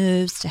calm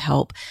nerves, to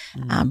help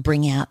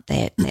bring out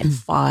that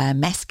fire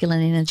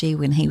masculine energy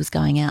when he was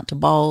going out to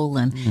bowl.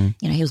 And,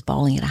 he was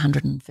bowling at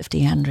 150,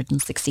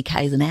 160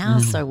 Ks an hour,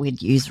 so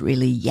we'd use really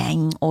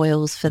yang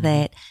oils for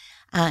that.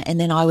 And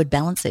then I would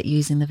balance it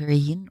using the very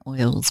yin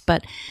oils.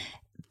 But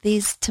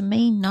there's, to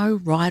me, no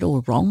right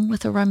or wrong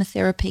with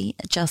aromatherapy.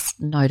 Just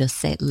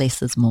notice that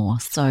less is more.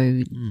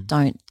 So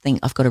don't think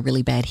I've got a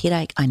really bad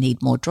headache, I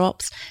need more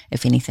drops.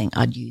 If anything,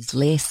 I'd use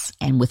less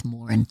and with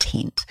more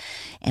intent.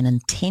 And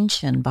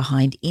intention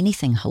behind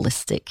anything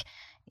holistic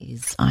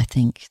is, I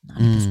think,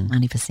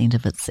 90%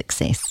 of its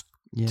success.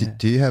 Yeah.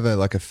 Do you have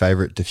a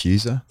favorite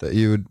diffuser that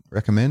you would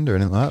recommend or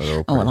anything like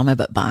that? Well, I'm a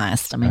bit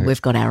biased. I mean,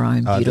 we've got our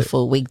own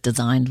beautiful, we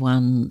designed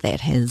one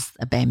that has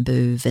a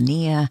bamboo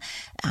veneer.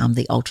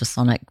 The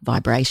ultrasonic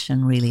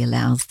vibration really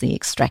allows the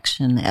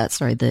extraction,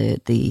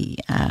 the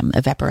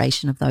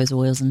evaporation of those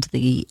oils into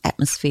the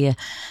atmosphere.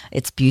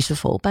 It's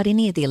beautiful. But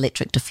any of the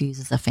electric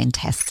diffusers are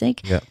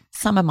fantastic. Yep.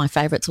 Some of my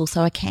favorites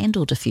also are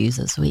candle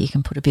diffusers where you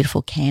can put a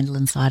beautiful candle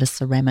inside a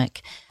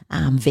ceramic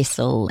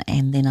vessel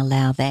and then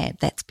allow that.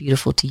 That's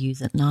beautiful to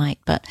use at night.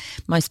 But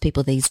most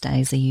people these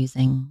days are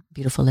using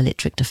beautiful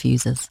electric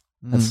diffusers.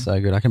 That's so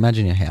good. I can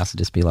imagine your house would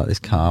just be like this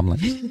calm. Like,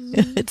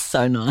 It's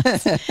so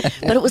nice.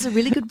 But it was a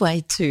really good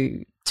way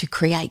to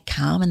create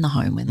calm in the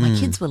home when my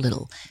kids were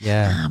little.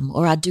 yeah.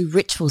 Or I'd do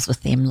rituals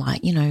with them,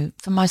 like,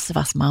 for most of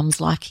us mums,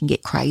 can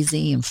get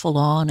crazy and full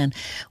on, and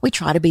we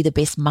try to be the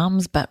best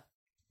mums, but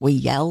we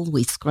yell,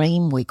 we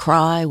scream, we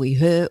cry, we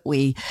hurt,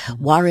 we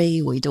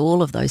worry, we do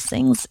all of those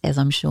things, as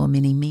I'm sure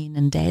many men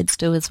and dads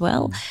do as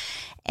well.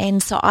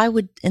 And so I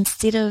would,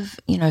 instead of,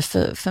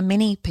 for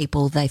many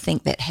people, they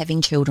think that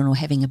having children or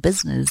having a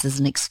business is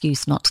an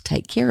excuse not to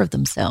take care of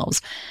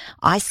themselves.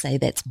 I say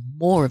that's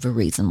more of a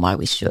reason why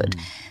we should.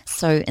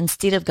 So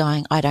instead of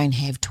going, I don't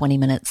have 20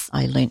 minutes,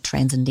 I learnt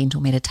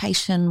transcendental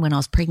meditation when I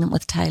was pregnant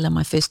with Taylor,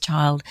 my first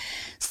child.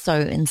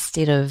 So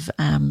instead of,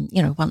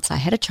 once I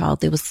had a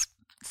child, there was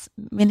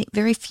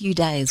very few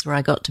days where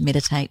I got to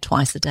meditate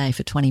twice a day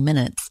for 20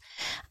 minutes.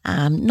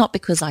 Not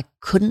because I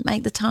couldn't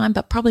make the time,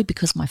 but probably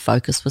because my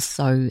focus was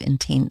so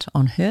intent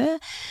on her.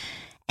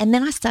 And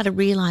then I started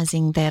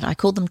realizing that I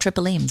called them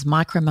triple M's,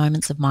 micro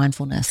moments of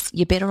mindfulness.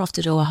 You're better off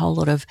to do a whole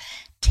lot of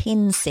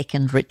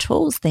 10-second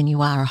rituals than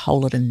you are a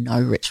whole lot of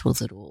no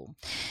rituals at all.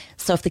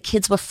 So if the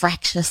kids were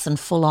fractious and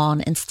full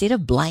on, instead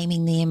of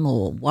blaming them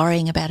or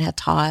worrying about how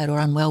tired or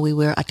unwell we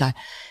were, I'd go,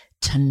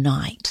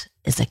 tonight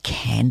is a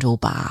candle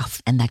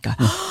bath. And they'd go,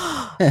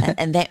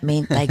 and that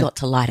meant they got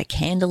to light a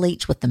candle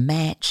each with the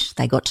match.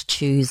 They got to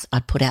choose,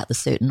 I'd put out the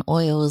certain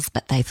oils,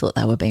 but they thought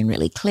they were being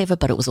really clever,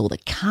 but it was all the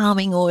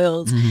calming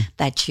oils.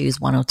 They'd choose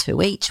 1 or 2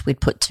 each.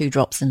 We'd put 2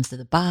 drops into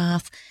the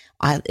bath.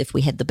 If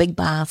we had the big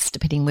baths,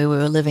 depending where we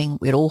were living,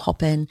 we'd all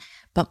hop in.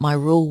 But my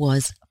rule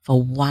was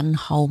for 1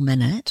 whole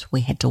minute,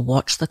 we had to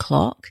watch the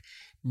clock.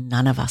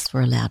 None of us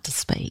were allowed to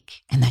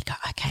speak. And they'd go,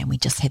 okay, and we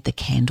just had the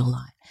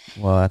candlelight.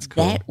 Well, that's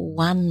cool. That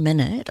 1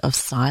 minute of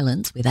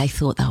silence where they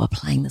thought they were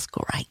playing this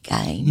great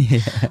game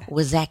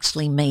was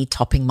actually me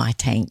topping my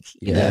tank,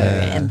 you know,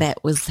 and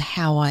that was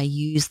how I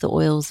used the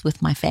oils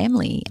with my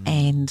family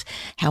and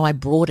how I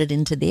brought it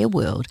into their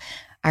world.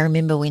 I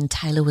remember when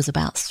Taylor was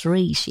about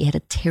 3, she had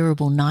a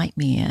terrible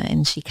nightmare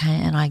and she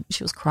came and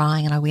she was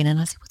crying and I went in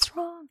and I said, what's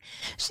wrong?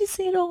 She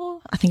said,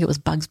 oh, I think it was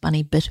Bugs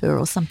Bunny bit her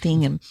or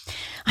something. And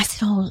I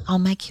said, oh, I'll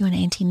make you an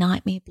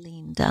anti-nightmare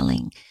blend,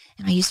 darling.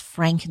 And I used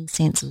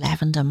frankincense,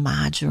 lavender,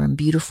 marjoram,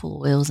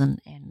 beautiful oils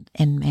and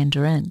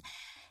mandarin.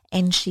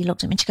 And she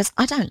looked at me and she goes,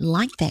 I don't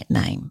like that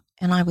name.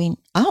 And I went,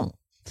 oh,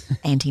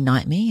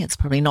 anti-nightmare. It's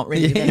probably not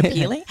really that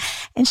appealing.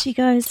 And she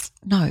goes,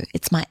 no,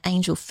 it's my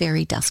angel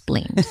fairy dust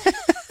blend.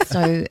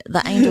 So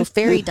the angel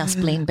fairy dust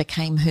blend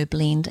became her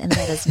blend, and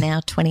that is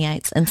now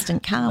 28's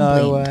instant calm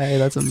blend. No way,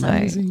 that's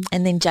amazing. So,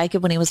 and then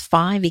Jacob, when he was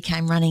 5, he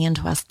came running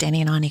into us,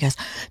 Danny and I, and he goes,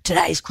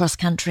 today's cross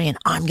country and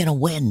I'm going to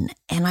win.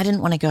 And I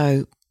didn't want to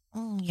go,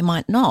 you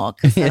might not,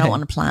 because I don't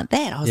want to plant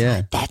that. I was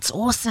like, that's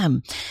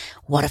awesome.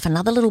 What if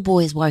another little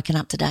boy has woken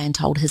up today and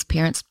told his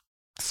parents,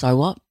 so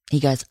what? He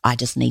goes, I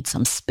just need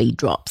some speed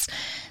drops.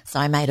 So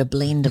I made a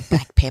blend of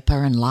black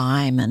pepper and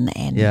lime and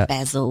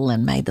basil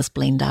and made this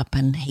blend up,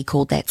 and he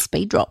called that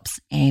speed drops,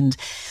 and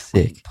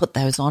put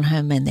those on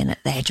him. And then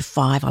at the age of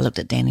 5, I looked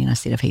at Danny and I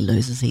said, if he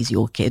loses, he's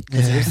your kid,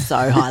 because he was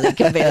so highly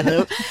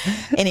competitive.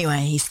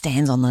 Anyway, he's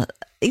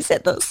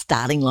at the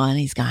starting line.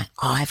 He's going,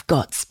 I've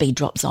got speed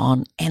drops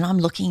on. And I'm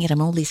looking at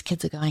him. All these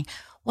kids are going,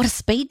 what are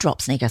speed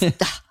drops? And he goes,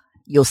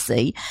 you'll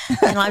see.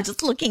 And I'm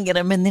just looking at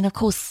him. And then, of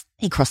course,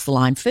 he crossed the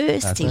line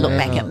first. He looked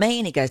back at me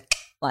and he goes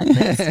like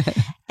this.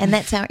 And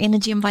that's our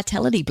energy and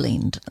vitality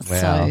blend.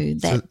 Wow. So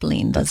that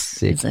blend is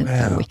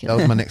wicked. That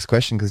was my next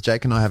question, because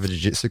Jake and I have a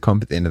jiu-jitsu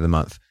comp at the end of the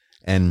month.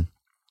 And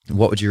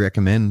what would you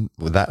recommend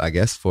with that, I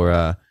guess,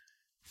 for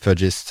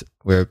just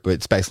where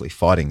it's basically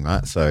fighting,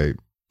 right? So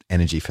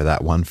energy for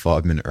that 1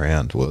 5-minute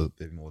round, well, a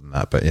bit more than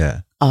that, but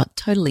yeah. Oh,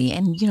 totally.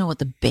 And you know what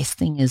the best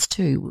thing is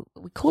too?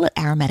 We call it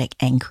aromatic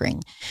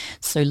anchoring.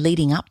 So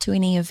leading up to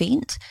any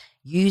event,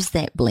 use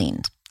that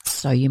blend.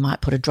 So you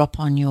might put a drop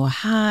on your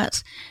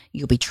heart.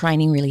 You'll be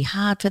training really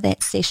hard for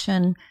that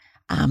session.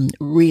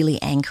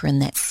 Really anchor in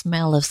that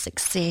smell of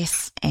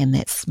success and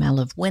that smell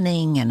of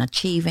winning and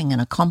achieving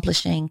and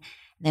accomplishing.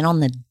 Then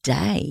on the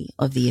day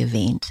of the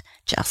event,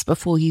 just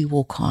before you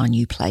walk on,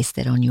 you place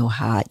that on your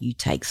heart, you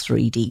take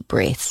 3 deep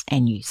breaths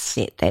and you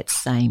set that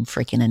same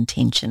freaking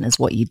intention as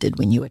what you did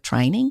when you were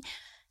training.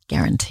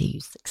 Guarantee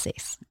you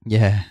success.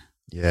 Yeah.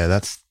 Yeah,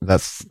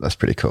 that's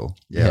pretty cool.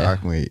 Yeah, I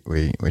reckon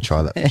we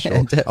try that for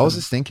sure. I was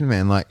just thinking,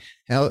 man, like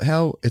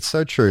how it's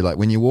so true. Like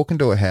when you walk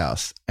into a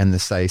house and they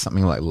say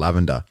something like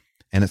lavender,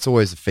 and it's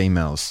always a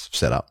female's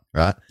setup,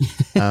 right?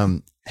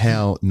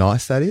 How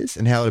nice that is,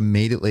 and how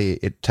immediately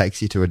it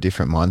takes you to a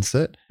different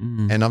mindset.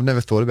 And I've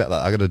never thought about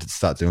that. I got to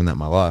start doing that in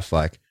my life.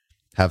 Like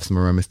have some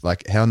aromas.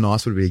 Like how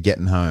nice would it be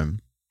getting home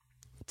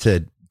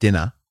to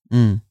dinner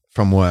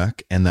from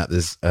work, and that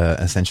there's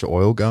essential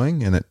oil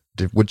going, and it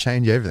would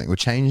change everything. It would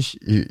change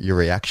your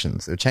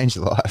reactions. It would change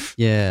your life.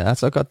 Yeah,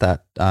 I got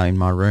that in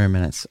my room,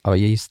 and I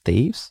use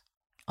Thieves.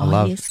 I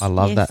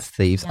love that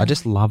Thieves. I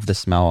just love the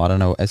smell. I don't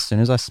know. As soon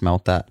as I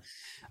smelt that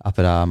up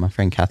at my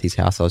friend Kathy's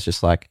house, I was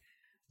just like,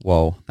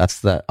 whoa,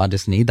 I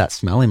just need that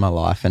smell in my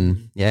life.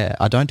 And yeah,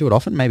 I don't do it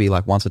often, maybe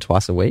like once or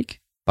twice a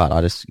week, but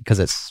I just, because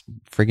it's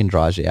friggin'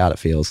 dries you out, it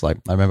feels like.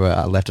 I remember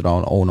I left it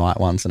on all night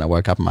once and I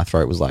woke up and my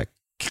throat was like,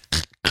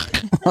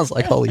 I was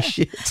like, holy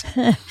shit.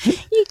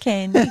 You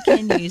can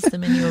use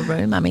them in your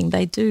room. I mean,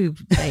 they do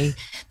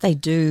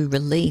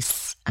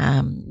release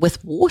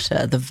with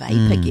water. The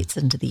vapor gets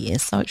into the air,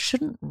 so it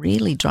shouldn't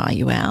really dry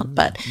you out.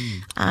 But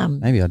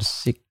maybe I'm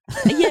just sick.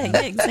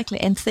 yeah,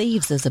 exactly. And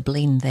Thieves is a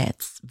blend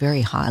that's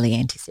very highly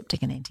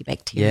antiseptic and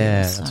antibacterial.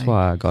 Yeah, so that's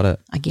why I got it.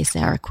 I guess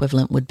our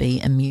equivalent would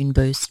be Immune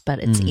Boost, but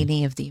it's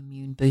any of the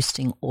immune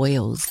boosting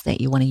oils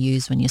that you want to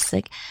use when you're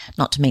sick,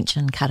 not to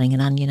mention cutting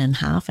an onion in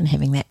half and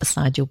having that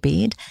beside your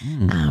bed,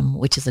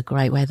 which is a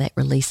great way. That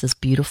releases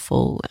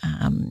beautiful,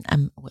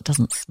 it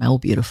doesn't smell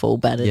beautiful,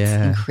 but it's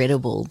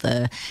incredible,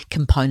 the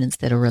components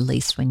that are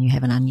released when you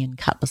have an onion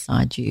cut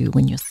beside you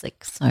when you're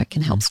sick. So it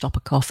can help stop a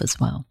cough as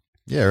well.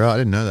 Yeah, right. I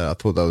didn't know that. I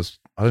thought that was,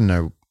 I didn't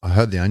know, I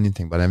heard the onion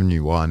thing, but I never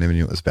knew why. I never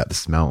knew it was about the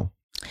smell.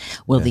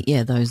 Well,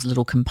 those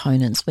little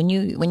components, when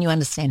you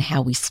understand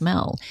how we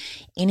smell,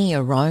 any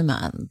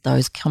aroma,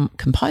 those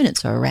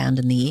components are around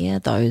in the air.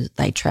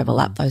 They travel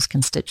up, those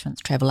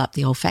constituents travel up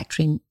the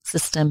olfactory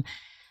system.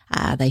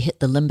 They hit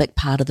the limbic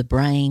part of the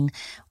brain.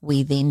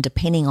 We then,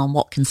 depending on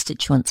what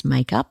constituents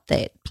make up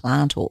that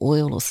plant or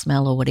oil or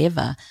smell or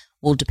whatever,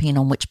 will depend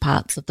on which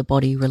parts of the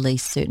body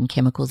release certain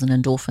chemicals and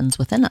endorphins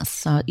within us.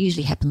 So it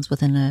usually happens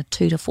within a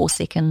 2 to 4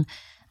 second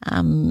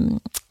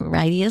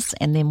radius.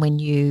 And then when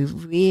you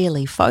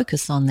really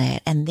focus on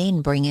that and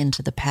then bring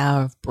into the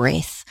power of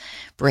breath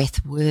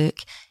work,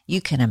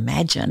 you can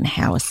imagine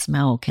how a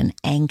smell can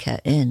anchor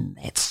in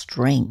that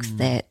strength,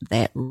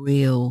 that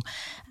real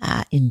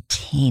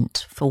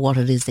intent for what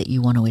it is that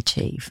you want to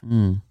achieve.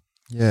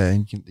 Yeah,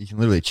 and you can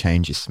literally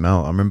change your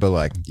smell. I remember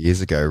like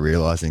years ago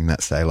realizing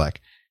that, say, like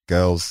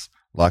girls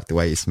like the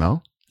way you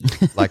smell,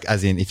 like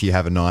as in if you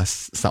have a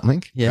nice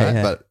something.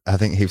 Yeah. But I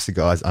think heaps of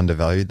guys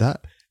undervalued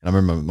that. And I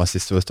remember my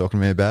sister was talking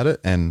to me about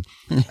it. And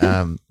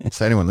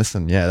so anyone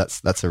listen,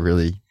 that's a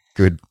really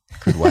good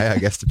way, I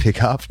guess, to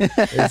pick up.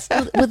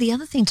 Well, the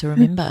other thing to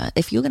remember,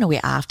 if you're going to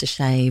wear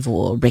aftershave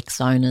or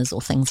Rexonas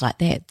or things like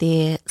that,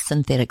 they're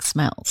synthetic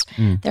smells.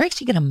 They're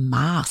actually going to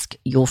mask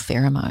your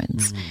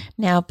pheromones.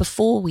 Now,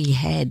 before we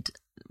had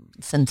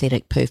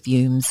synthetic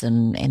perfumes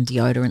and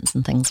deodorants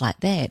and things like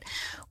that,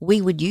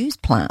 we would use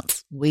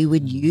plants. We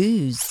would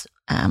use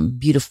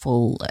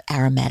beautiful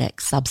aromatic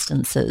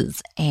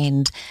substances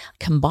and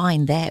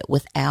combine that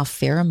with our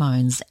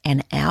pheromones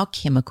and our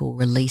chemical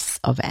release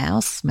of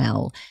our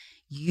smell.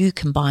 You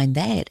combine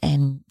that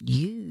and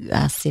you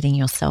are setting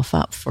yourself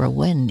up for a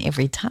win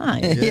every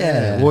time.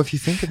 Yeah. Well, if you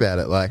think about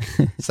it, like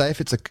say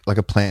if it's like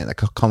a plant,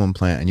 like a common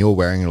plant, and you're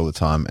wearing it all the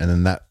time, and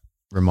then that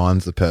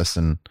reminds the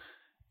person,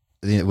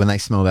 when they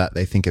smell that,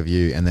 they think of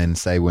you, and then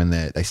say when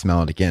they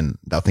smell it again,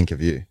 they'll think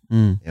of you. You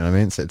know what I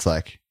mean? So it's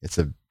like, it's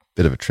a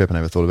bit of a trip. I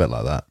never thought about it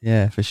like that.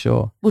 Yeah, for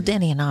sure. Well,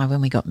 Danny and I,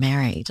 when we got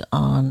married,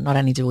 not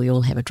only do we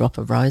all have a drop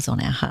of rose on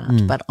our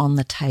heart, but on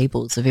the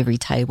tables of every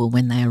table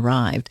when they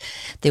arrived,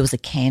 there was a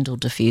candle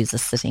diffuser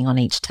sitting on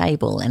each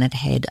table, and it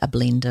had a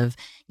blend of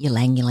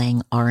ylang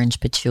ylang,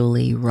 orange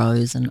patchouli,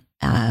 rose and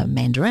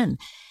mandarin,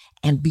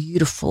 and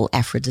beautiful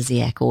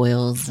aphrodisiac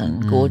oils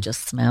and gorgeous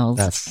smells.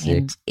 That's sick.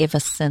 And ever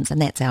since, and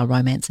that's our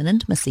romance and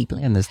intimacy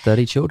blend. And there's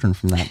 30 children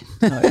from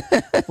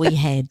that. We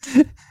had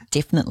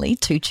definitely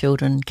 2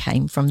 children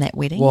came from that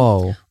wedding.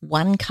 Whoa.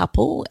 One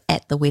couple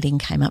at the wedding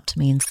came up to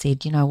me and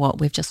said, you know what,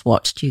 we've just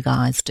watched you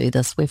guys do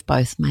this. We've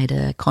both made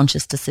a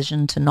conscious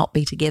decision to not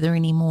be together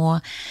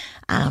anymore.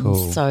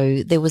 Cool.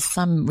 So there was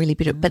some really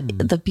beautiful,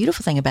 but the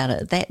beautiful thing about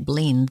it, that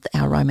blend,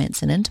 our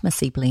romance and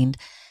intimacy blend,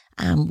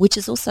 which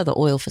is also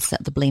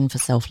the blend for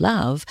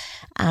self-love,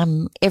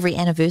 every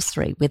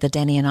anniversary, whether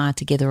Danny and I are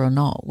together or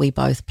not, we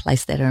both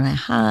place that in our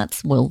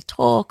hearts. We'll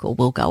talk or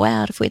we'll go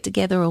out if we're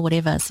together or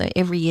whatever. So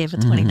every year for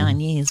 29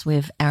 years,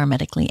 we've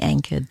aromatically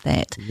anchored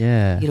that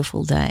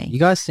beautiful day. You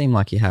guys seem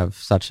like you have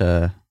such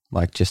a,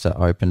 like just an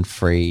open,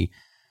 free,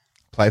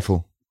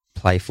 Playful,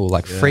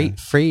 like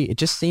free, it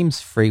just seems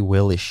free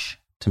will-ish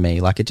to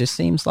me. Like it just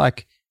seems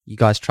like you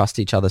guys trust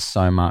each other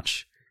so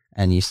much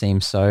and you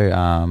seem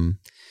so,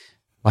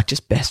 like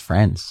just best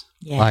friends.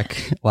 Yeah.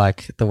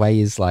 Like the way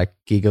you like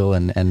giggle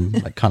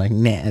and like kind of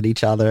net at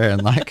each other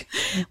and like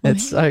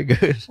it's so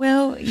good.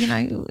 Well, you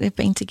know, we've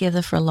been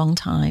together for a long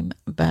time,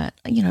 but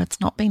you know, it's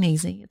not been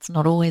easy. It's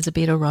not always a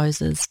bed of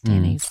roses.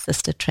 Danny's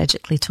sister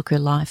tragically took her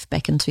life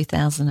back in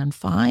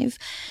 2005.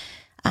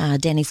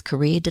 Danny's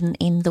career didn't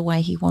end the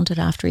way he wanted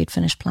after he'd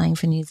finished playing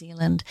for New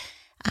Zealand.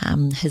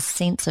 His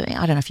sense of,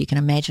 I don't know if you can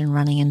imagine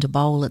running into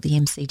bowl at the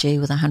MCG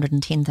with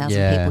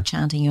 110,000 people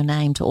chanting your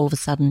name to all of a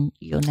sudden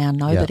you're now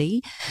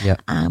nobody. Yeah.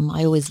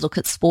 I always look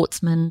at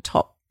sportsmen,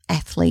 top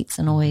athletes,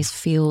 and always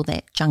feel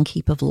that junk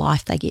heap of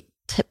life they get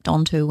tipped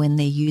onto when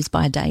their use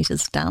by date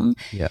is done.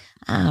 Yeah.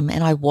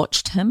 And I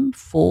watched him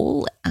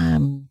fall.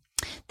 Then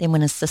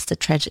when his sister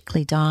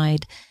tragically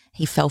died,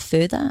 he fell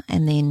further,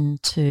 and then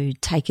to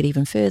take it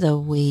even further,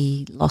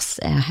 we lost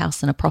our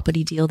house in a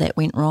property deal that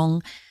went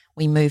wrong.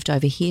 We moved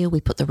over here.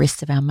 We put the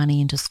rest of our money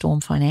into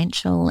Storm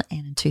Financial,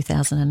 and in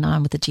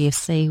 2009 with the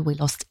GFC, we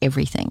lost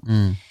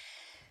everything.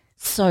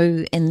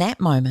 So in that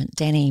moment,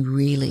 Danny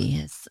really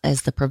is,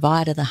 as the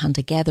provider, the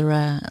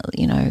hunter-gatherer,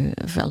 you know,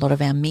 for a lot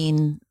of our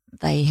men,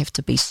 they have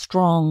to be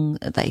strong.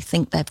 They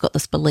think they've got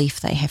this belief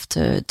they have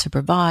to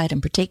provide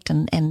and protect,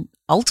 and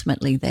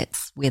ultimately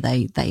that's where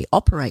they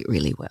operate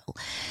really well.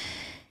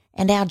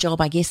 And our job,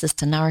 I guess, is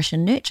to nourish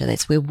and nurture.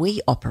 That's where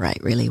we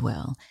operate really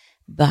well.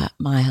 But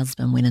my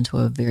husband went into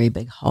a very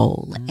big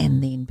hole,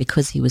 and then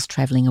because he was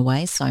travelling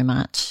away so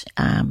much,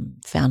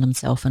 found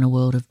himself in a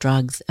world of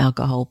drugs,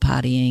 alcohol,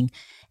 partying,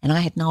 and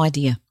I had no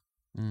idea.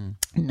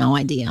 No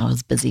idea. I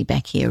was busy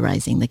back here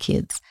raising the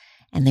kids.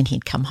 And then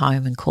he'd come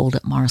home and called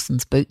it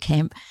Morrison's boot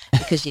camp,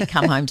 because you'd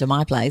come home to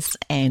my place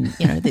and,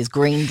 you know, there's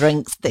green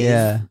drinks,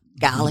 there's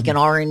garlic and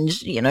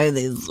orange, you know,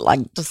 there's like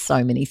just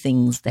so many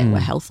things that were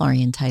health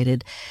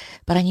orientated.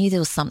 But I knew there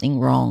was something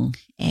wrong,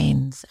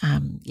 and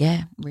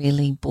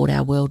really brought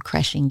our world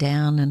crashing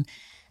down, and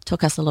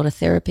took us a lot of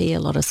therapy, a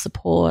lot of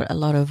support, a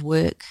lot of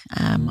work.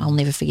 I'll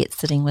never forget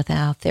sitting with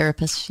our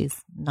therapist.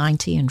 She's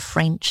 90 and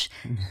French.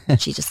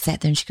 She just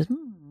sat there and she goes,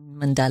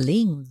 and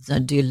darling,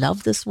 do you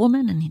love this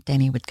woman? And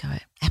Danny would go,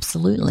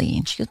 absolutely.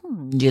 And she goes,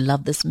 do you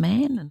love this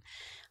man? And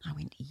I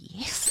went,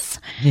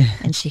 yes. Yeah.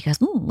 And she goes,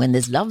 when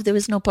there's love, there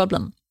is no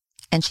problem.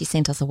 And she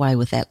sent us away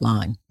with that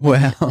line.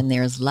 Wow. When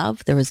there is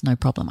love, there is no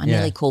problem. I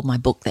nearly called my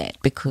book that,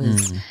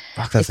 because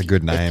Fuck, that's a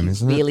good name,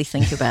 isn't it? Really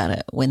think about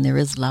it. When there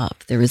is love,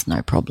 there is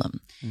no problem.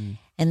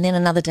 And then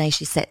another day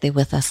she sat there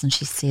with us and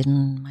she said,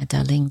 my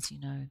darlings, you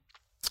know,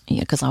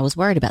 because I was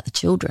worried about the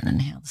children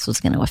and how this was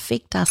going to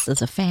affect us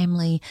as a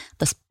family.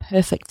 This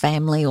perfect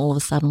family all of a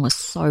sudden was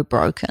so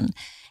broken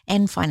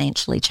and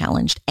financially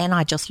challenged. And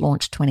I just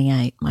launched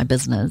 28, my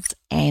business,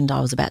 and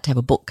I was about to have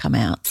a book come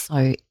out.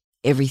 So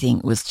everything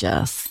was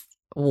just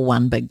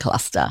one big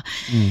cluster.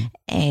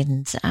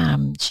 And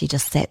she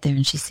just sat there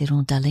and she said,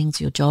 darlings,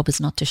 your job is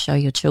not to show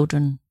your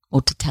children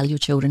or to tell your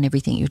children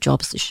everything. Your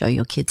job is to show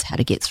your kids how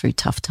to get through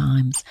tough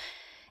times.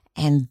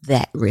 And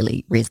that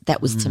really,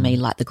 that was to me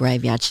like the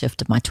graveyard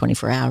shift of my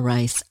 24-hour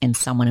race, and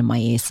someone in my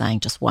ear saying,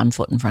 just one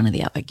foot in front of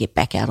the other, get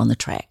back out on the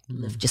track,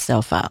 lift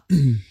yourself up.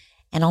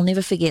 And I'll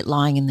never forget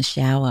lying in the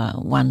shower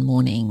one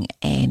morning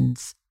and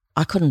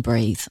I couldn't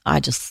breathe. I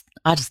just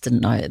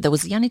didn't know. That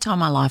was the only time in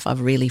my life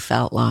I've really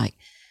felt like,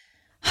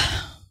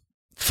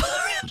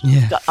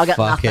 I got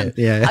nothing.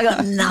 I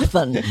got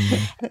nothing.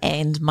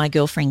 And my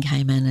girlfriend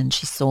came in and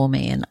she saw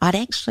me, and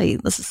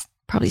this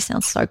probably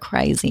sounds so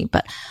crazy,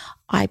 but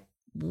I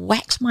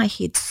whacked my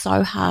head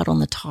so hard on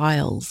the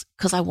tiles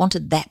because I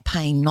wanted that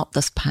pain, not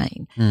this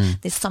pain.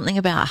 There's something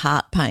about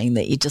heart pain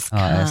that you just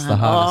can't. It's the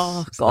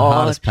hardest, the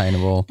hardest pain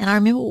of all. And I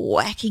remember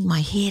whacking my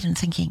head and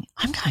thinking,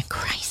 I'm going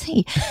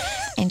crazy.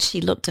 And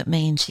she looked at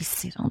me and she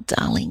said,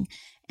 darling.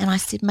 And I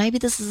said, maybe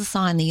this is a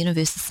sign the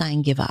universe is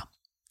saying give up.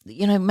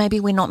 You know,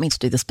 maybe we're not meant to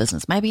do this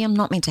business. Maybe I'm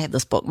not meant to have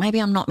this book. Maybe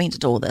I'm not meant to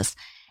do all this.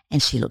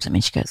 And she looked at me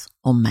and she goes,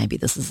 maybe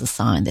this is a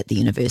sign that the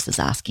universe is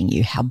asking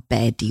you, how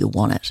bad do you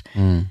want it?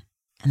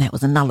 And that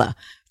was another,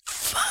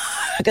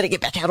 I got to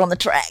get back out on the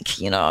track,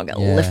 you know, I got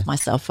to lift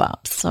myself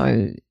up.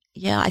 So,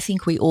 I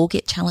think we all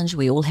get challenged.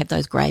 We all have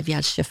those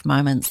graveyard shift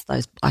moments,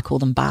 those, I call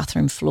them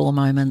bathroom floor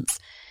moments.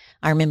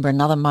 I remember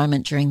another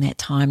moment during that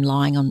time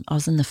I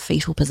was in the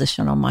fetal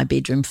position on my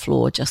bedroom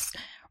floor, just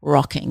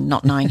rocking,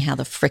 not knowing how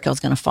the frick I was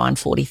going to find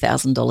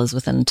 $40,000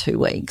 within 2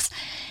 weeks.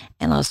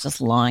 And I was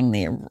just lying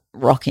there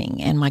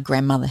rocking, and my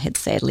grandmother had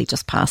sadly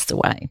just passed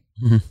away.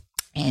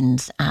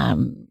 And,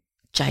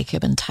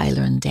 Jacob and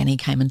Taylor and Danny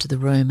came into the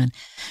room, and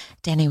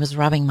Danny was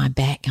rubbing my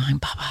back going,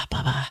 Baba,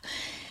 Baba.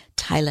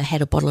 Taylor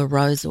had a bottle of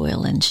rose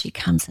oil, and she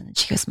comes in and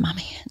she goes,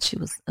 Mummy, and she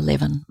was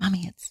 11,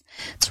 Mummy,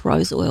 it's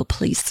rose oil,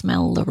 please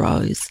smell the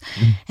rose.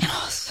 And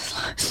I was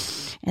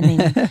just like, and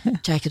then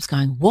Jacob's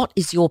going, what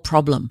is your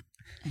problem?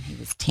 And he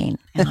was 10.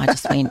 And I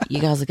just went, you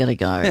guys are going to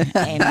go.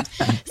 And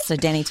so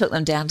Danny took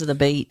them down to the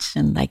beach,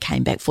 and they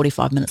came back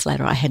 45 minutes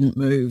later. I hadn't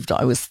moved.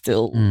 I was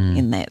still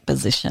in that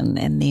position.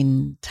 And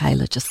then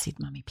Taylor just said,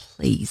 Mummy,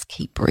 please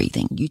keep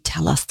breathing. You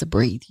tell us to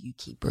breathe. You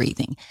keep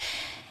breathing.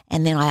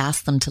 And then I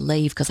asked them to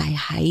leave because I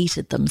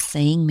hated them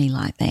seeing me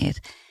like that.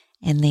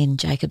 And then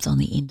Jacob's on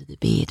the end of the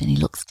bed, and he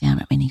looks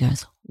down at me and he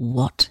goes,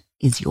 what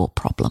is your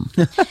problem?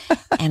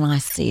 And I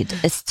said,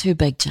 it's too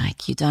big,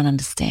 Jake. You don't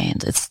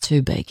understand. It's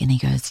too big. And he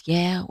goes,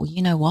 yeah, well,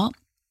 you know what?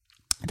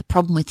 The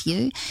problem with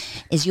you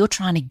is you're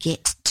trying to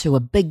get to a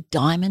big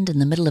diamond in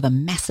the middle of a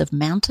massive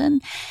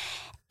mountain,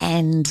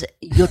 and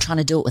you're trying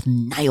to do it with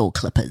nail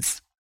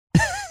clippers.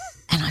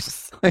 And I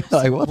just like,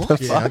 what the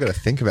fuck? I've got to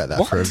think about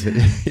that for a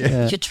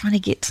bit. You're trying to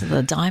get to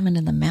the diamond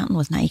in the mountain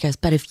with nail. He goes,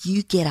 but if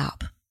you get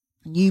up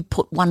and you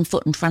put one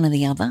foot in front of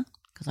the other,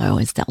 because I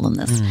always tell them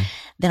this,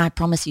 then I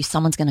promise you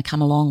someone's going to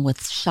come along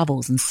with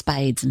shovels and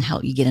spades and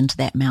help you get into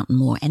that mountain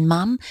more. And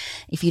Mum,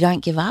 if you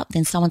don't give up,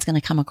 then someone's going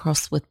to come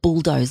across with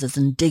bulldozers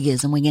and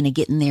diggers, and we're going to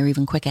get in there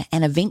even quicker.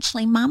 And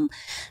eventually, Mum,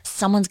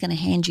 someone's going to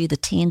hand you the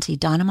TNT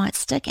dynamite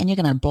stick, and you're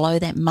going to blow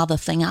that mother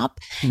thing up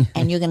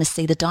and you're going to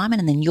see the diamond,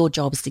 and then your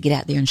job is to get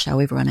out there and show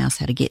everyone else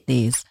how to get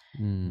theirs.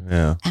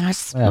 Yeah. And I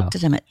just looked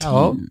at him at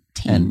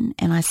 10,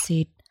 and I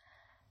said,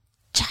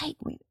 Jake,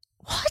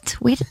 what?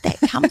 Where did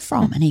that come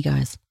from? And he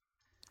goes,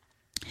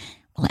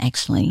 Well,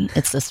 actually,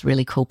 it's this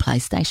really cool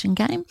PlayStation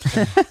game,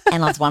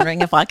 and I was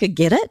wondering if I could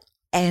get it.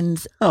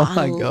 And Oh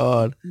my I'll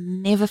God.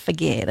 never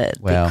forget it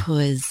Wow.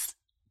 because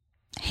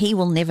he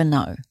will never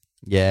know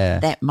Yeah.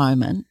 that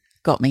moment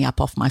got me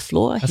up off my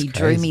floor. That's He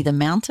drew crazy. me the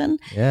mountain.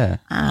 Yeah.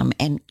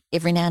 And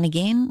every now and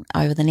again,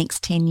 over the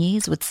next 10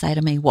 years, would say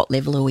to me, what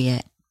level are we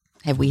at?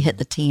 Have we hit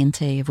the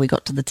TNT? Have we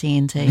got to the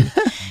TNT?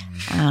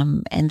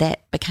 And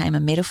that became a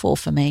metaphor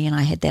for me. And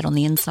I had that on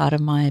the inside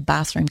of my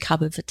bathroom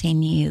cupboard for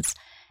 10 years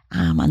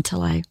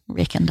until I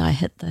reckoned I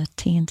hit the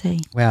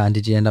TNT. Wow. And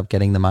did you end up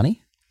getting the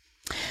money?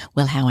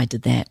 Well, how I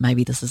did that,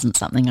 maybe this isn't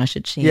something I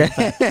should share.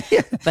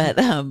 But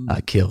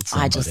I killed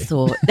somebody. I just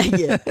thought,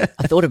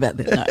 I thought about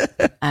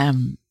that.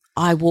 No.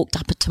 I walked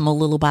up to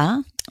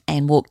Mooloolaba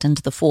and walked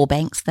into the 4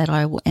 banks and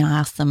I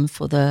asked them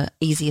for the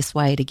easiest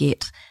way to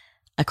get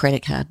a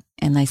credit card.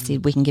 And they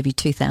said, we can give you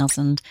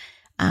 $2,000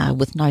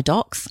 with no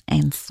docs.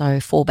 And so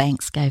 4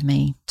 banks gave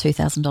me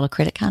 $2,000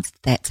 credit cards.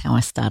 That's how I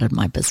started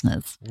my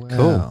business. Wow.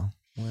 Cool. Wow.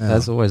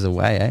 There's always a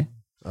way, eh?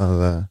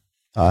 Oh,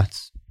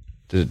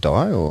 did it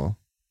die or?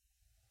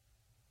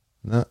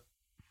 No.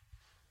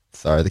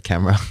 Sorry, the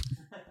camera.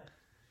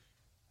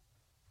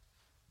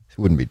 It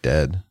wouldn't be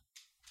dead.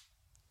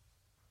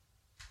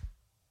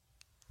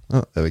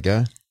 Oh, there we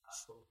go.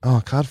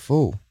 Oh, card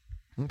full.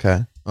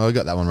 Okay. Oh, I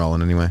got that one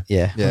rolling anyway.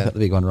 Yeah. Yeah. We've got the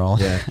big one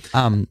rolling. Yeah.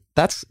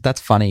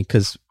 That's funny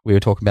because we were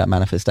talking about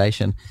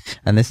manifestation,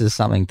 and this is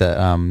something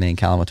that me and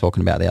Callum were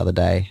talking about the other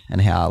day,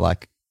 and how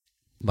like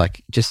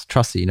just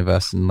trust the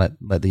universe and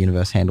let the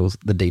universe handle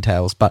the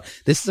details. But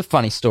this is a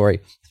funny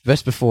story.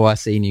 Just before I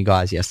seen you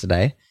guys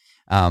yesterday,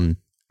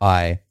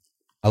 I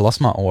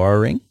lost my Aura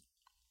ring,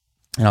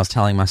 and I was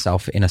telling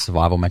myself in a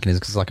survival mechanism,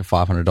 because it's like a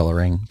 $500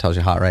 ring, tells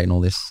your heart rate and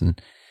all this, and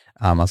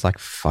I was like,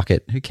 fuck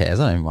it, who cares?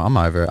 I'm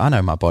over it. I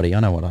know my body. I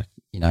know what I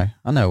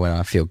know when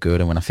I feel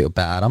good and when I feel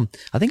bad.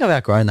 I think I've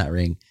outgrown that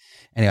ring.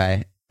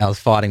 Anyway, I was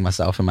fighting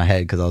myself in my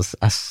head because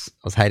I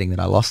was hating that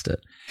I lost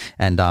it.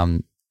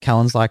 And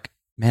Callan's like,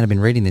 man, I've been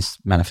reading this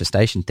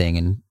manifestation thing,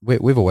 and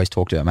we've always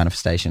talked about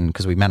manifestation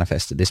because we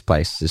manifested this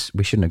place.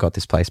 We shouldn't have got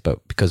this place,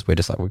 but because we're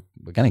just like,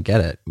 we're going to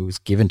get it. It was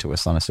given to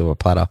us on a silver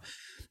platter.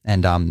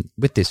 And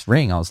with this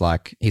ring,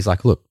 he's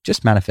like, look,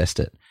 just manifest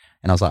it.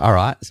 And I was like, all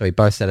right. So we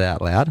both said it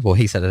out loud. Well,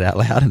 he said it out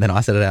loud, and then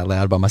I said it out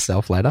loud by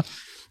myself later.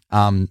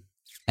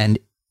 And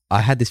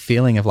I had this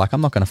feeling of like, I'm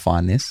not going to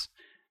find this.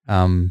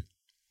 I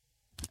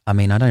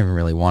mean, I don't even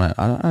really want it.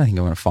 I don't think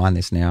I'm going to find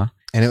this now.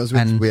 And it was,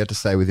 we had to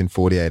say within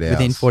 48 hours.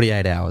 Within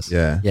 48 hours.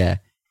 Yeah. Yeah.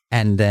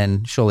 And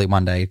then surely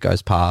one day it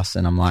goes past,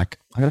 and I'm like,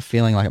 I got a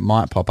feeling like it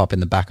might pop up in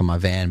the back of my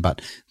van.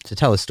 But to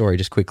tell the story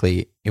just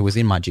quickly, it was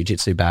in my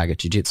jiu-jitsu bag at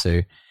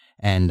jiu-jitsu.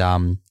 And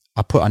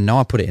I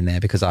put it in there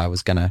because I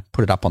was going to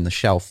put it up on the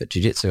shelf at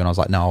jiu-jitsu, and I was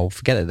like, no, I'll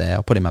forget it there.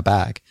 I'll put it in my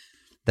bag.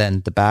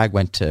 Then the bag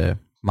went to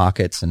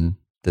markets, and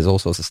there's all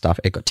sorts of stuff.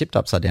 It got tipped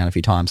upside down a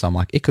few times. So I'm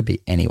like, it could be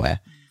anywhere.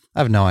 I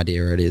have no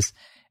idea where it is.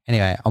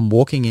 Anyway, I'm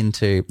walking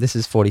into, this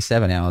is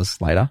 47 hours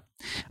later.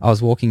 I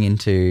was walking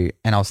into,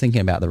 and I was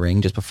thinking about the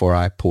ring just before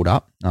I pulled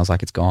up, and I was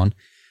like, it's gone.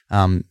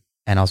 And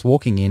I was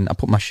walking in, I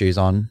put my shoes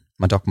on,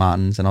 my Doc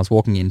Martens, and I was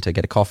walking in to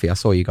get a coffee. I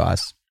saw you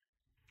guys,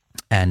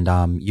 and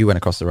you went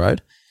across the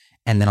road,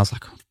 and then I was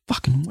like,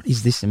 fucking, what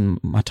is this in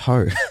my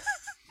toe?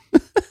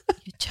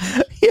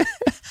 Yeah.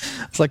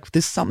 It's like,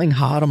 there's something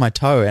hard on my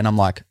toe, and I'm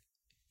like,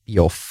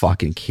 you're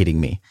fucking kidding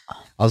me.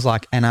 I was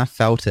like, and I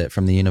felt it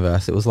from the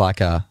universe. It was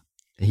like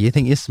you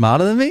think you're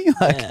smarter than me?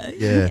 Like,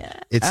 Yeah.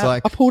 It's I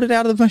like, pulled it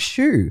out of my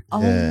shoe.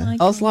 Oh Yeah. my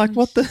I was like,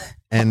 what the?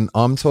 and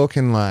I'm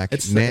talking like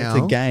It's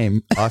now. a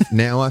game. I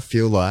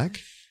feel like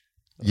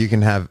you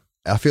can have,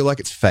 I feel like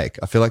it's fake.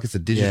 I feel like it's a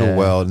digital Yeah.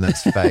 world and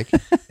that's fake.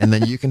 And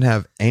then you can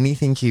have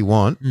anything you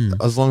want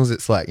Mm. as long as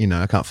it's like,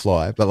 I can't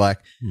fly, but like,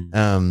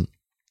 and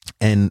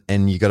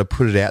you got to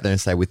put it out there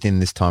and say within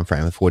this time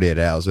frame of 48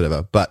 hours,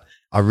 whatever. But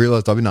I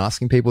realized I've been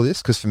asking people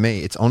this because for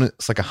me, it's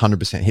like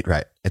 100% hit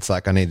rate. It's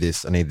like, I need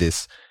this.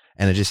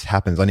 And it just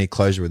happens. I need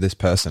closure with this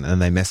person.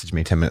 And they message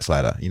me 10 minutes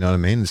later. You know what I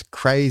mean? It's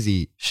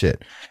crazy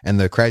shit. And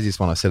the craziest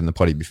one I said in the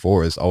potty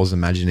before is I was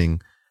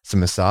imagining some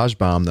massage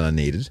balm that I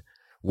needed,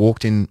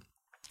 walked in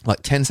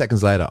like 10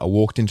 seconds later, I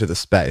walked into the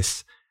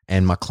space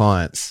and my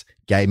clients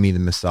gave me the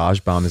massage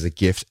balm as a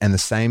gift and the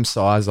same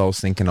size I was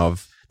thinking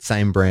of,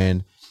 same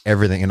brand,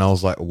 everything. And I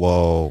was like,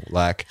 whoa,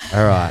 like,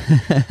 all right.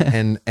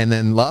 and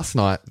then last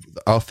night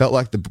I felt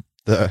like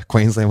the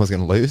Queensland was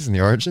going to lose in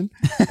the Origin.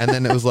 And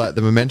then it was like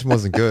the momentum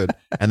wasn't good.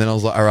 And then I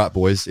was like, all right,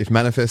 boys, if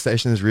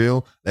manifestation is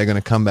real, they're going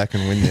to come back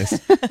and win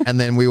this. And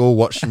then we all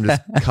watched them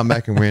just come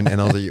back and win.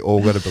 And I was like, you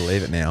all got to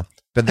believe it now.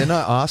 But then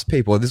I asked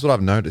people, this is what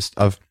I've noticed,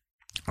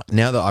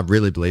 now that I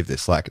really believe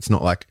this, like it's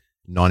not like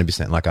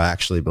 90%, like I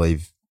actually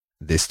believe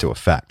this to a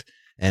fact.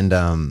 And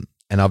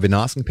I've been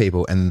asking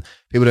people and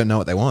people don't know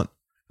what they want.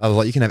 I was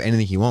like, you can have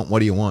anything you want. What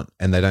do you want?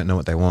 And they don't know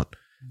what they want.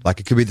 Like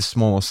it could be the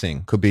smallest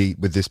thing, could be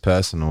with this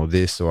person or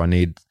this, or I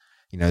need,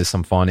 there's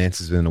some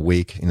finances within a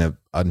week in an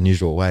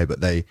unusual way,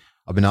 but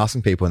I've been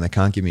asking people and they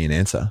can't give me an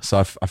answer. So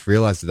I've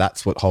realized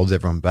that's what holds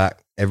everyone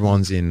back.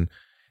 Everyone's in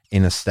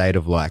a state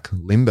of like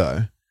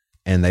limbo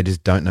and they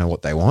just don't know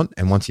what they want.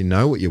 And once you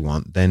know what you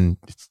want, then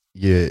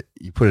you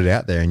put it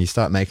out there and you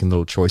start making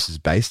little choices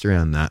based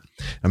around that.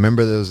 I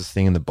remember there was this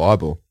thing in the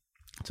Bible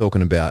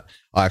talking about,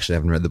 I actually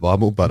haven't read the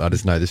Bible, but I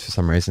just know this for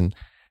some reason.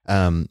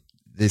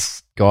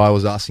 This guy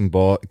was asking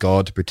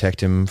God to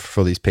protect him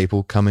for these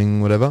people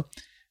coming, whatever.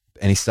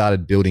 And he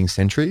started building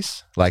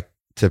sentries like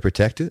to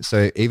protect it.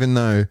 So even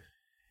though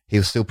he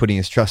was still putting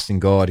his trust in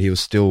God, he was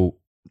still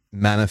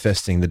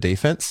manifesting the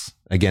defense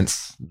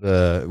against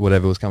the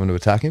whatever was coming to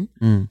attack him.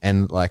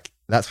 And like,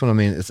 that's what I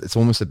mean. It's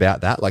almost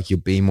about that. Like, you'll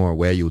be more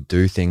aware, you'll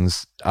do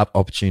things,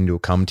 opportunity will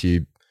come to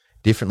you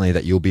differently,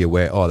 that you'll be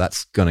aware, oh,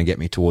 that's going to get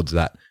me towards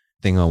that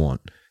thing I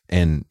want.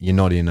 And you're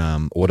not in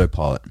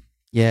autopilot.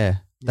 Yeah.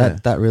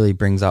 That really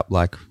brings up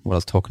like what I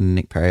was talking to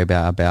Nick Perry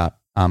about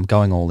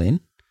going all in.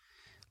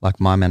 Like,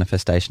 my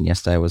manifestation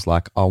yesterday was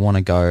like, I want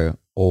to go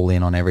all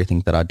in on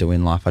everything that I do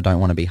in life. I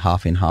don't want to be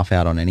half in, half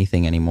out on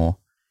anything anymore.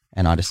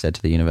 And I just said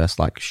to the universe,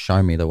 like,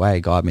 show me the way,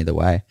 guide me the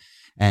way.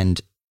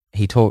 And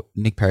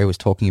Nick Perry was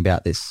talking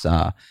about this,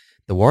 the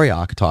warrior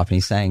archetype, and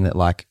he's saying that,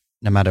 like,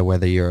 no matter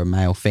whether you're a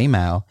male,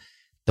 female,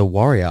 the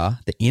warrior,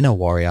 the inner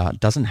warrior,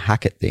 doesn't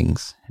hack at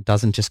things. It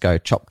doesn't just go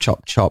chop,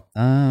 chop, chop,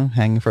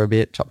 hang for a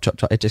bit, chop, chop,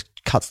 chop. It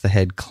just cuts the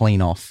head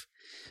clean off.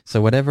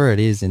 So whatever it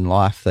is in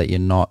life that you're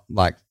not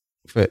like,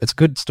 it's a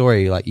good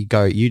story. Like,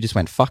 you just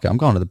went, fuck it, I'm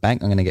going to the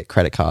bank, I'm going to get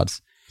credit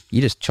cards. You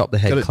just chop the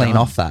head clean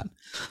off that.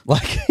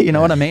 Like, you know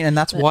what I mean? And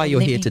that's why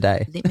you're here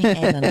today. Let me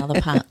add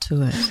another part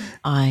to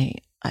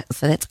it.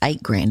 So that's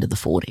 $8,000 of the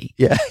 40.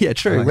 Yeah,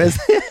 true. Where's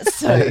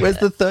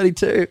the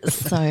 32?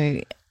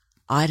 So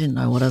I didn't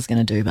know what I was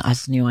going to do, but I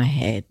just knew I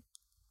had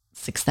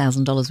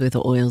 $6,000 worth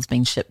of oils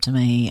being shipped to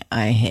me.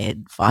 I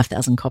had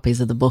 5,000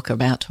 copies of the book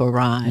about to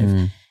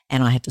arrive,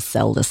 and I had to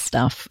sell this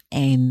stuff.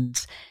 And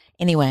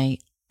anyway,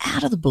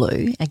 out of the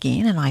blue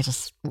again, and I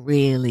just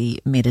really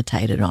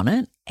meditated on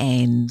it.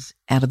 And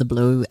out of the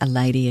blue,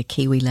 a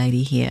Kiwi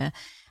lady here,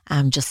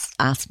 just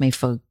asked me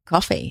for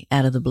coffee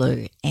out of the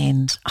blue.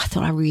 And I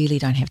thought, I really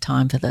don't have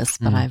time for this,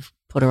 but I've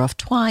put her off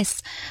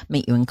twice,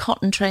 meet you in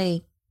Cotton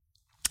Tree.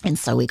 And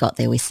so we got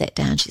there, we sat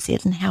down, she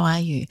said, and how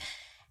are you?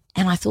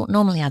 And I thought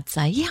normally I'd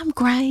say, yeah, I'm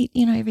great,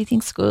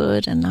 everything's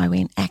good. And I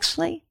went,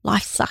 actually,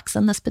 life sucks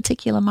in this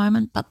particular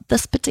moment, but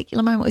this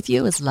particular moment with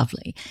you is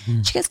lovely.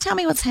 She goes, tell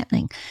me what's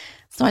happening.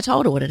 So I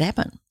told her what had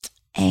happened.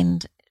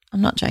 And I'm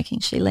not joking,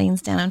 she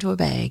leans down into her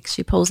bag,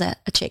 she pulls out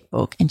a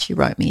checkbook, and she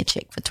wrote me a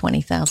check for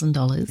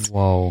 $20,000.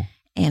 Whoa.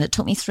 And it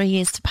took me 3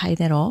 years to pay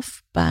that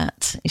off,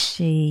 but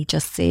she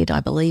just said, I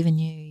believe in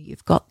you,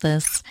 you've got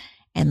this.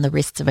 And the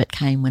rest of it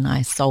came when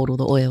I sold all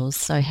the oils.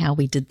 So how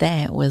we did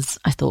that was,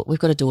 I thought, we've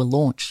got to do a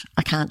launch.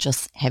 I can't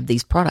just have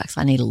these products.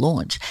 I need a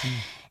launch.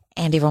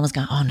 And everyone was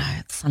going, oh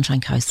no,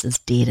 Sunshine Coast is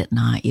dead at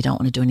night. You don't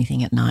want to do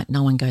anything at night.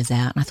 No one goes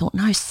out. And I thought,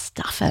 no,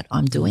 stuff it.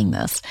 I'm doing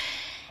this.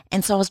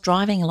 And so I was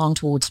driving along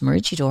towards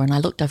Maroochydore, and I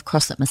looked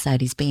across at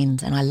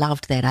Mercedes-Benz, and I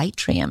loved that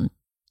atrium.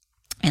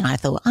 And I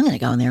thought, I'm going to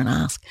go in there and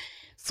ask.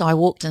 So I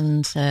walked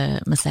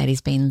into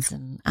Mercedes-Benz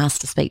and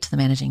asked to speak to the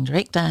managing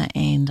director.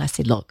 And I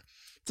said, look,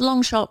 it's a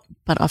long shot,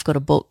 but I've got a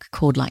book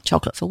called Like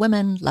Chocolate for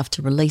Women. Love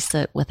to release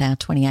it with our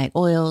 28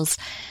 oils.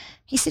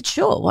 He said,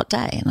 sure, what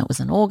day? And it was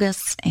in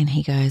August. And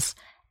he goes,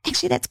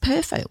 actually, that's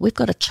perfect. We've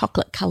got a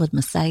chocolate-coloured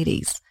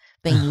Mercedes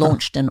being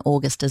launched in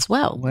August as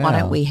well. Wow. Why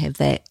don't we have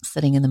that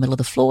sitting in the middle of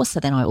the floor? So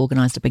then I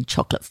organised a big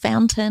chocolate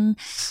fountain.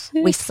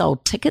 We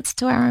sold tickets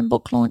to our own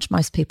book launch.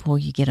 Most people,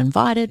 you get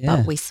invited,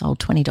 but we sold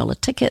 $20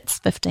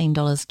 tickets,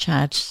 $15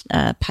 charge,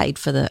 paid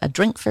for a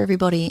drink for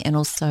everybody, and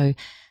also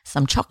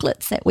some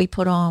chocolates that we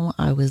put on.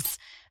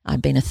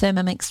 I'd been a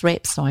Thermomix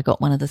rep, so I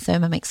got one of the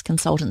Thermomix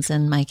consultants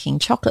in making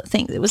chocolate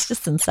things. It was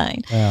just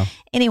insane. Wow.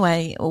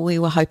 Anyway, we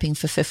were hoping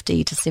for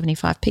 50 to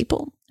 75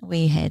 people.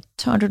 We had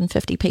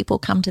 250 people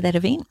come to that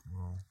event.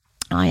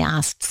 I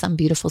asked some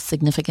beautiful,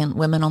 significant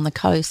women on the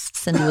coast,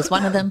 Cindy was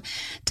one of them,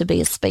 to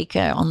be a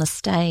speaker on the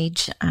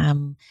stage.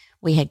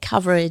 We had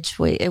coverage.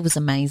 It was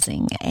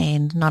amazing.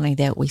 And not only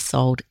that, we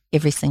sold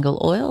every single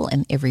oil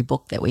and every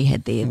book that we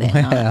had there that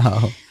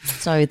night.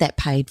 So that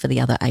paid for the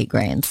other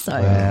 $8,000. So,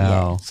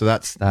 wow. So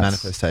that's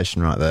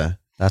manifestation right there.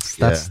 That's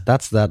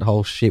that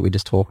whole shit we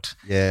just talked.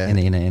 Yeah.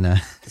 In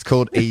a It's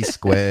called E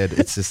Squared.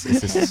 It's a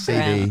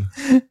CD.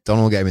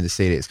 Donald gave me the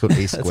CD. It's called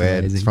E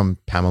Squared. It's from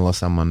Pamela or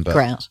someone. But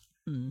Grout.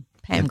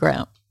 Pam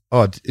Grout.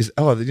 Oh, you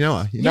know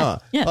her? You know her?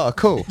 Yeah. Oh,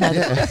 cool. Know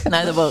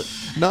the book.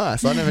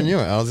 Nice. I never knew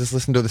it. I was just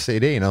listening to the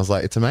CD and I was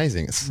like, it's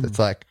amazing. It's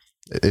like,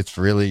 it's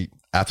really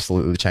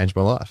absolutely changed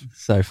my life.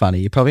 So funny.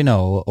 You probably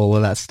know all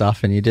of that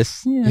stuff, and you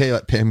just Yeah,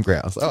 like Pam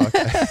Grout. Oh,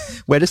 okay.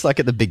 We're just like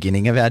at the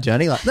beginning of our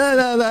journey, like no.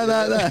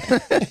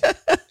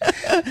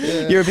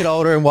 You're a bit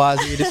older and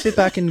wiser. You just sit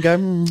back and go,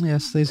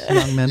 yes, these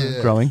young men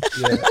are growing.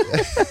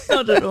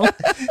 Not at all.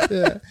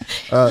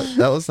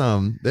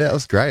 That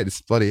was great.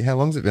 It's bloody. How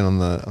long's it been on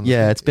the?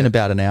 It's been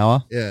about an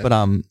hour. Yeah.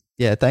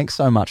 But thanks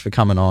so much for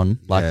coming on.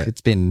 Like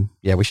it's been,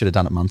 we should have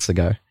done it months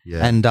ago.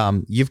 Yeah.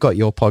 And you've got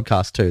your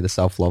podcast too, the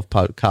Self Love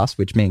Podcast,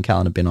 which me and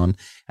Callan have been on,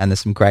 and there's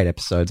some great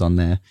episodes on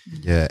there.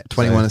 Yeah.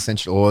 21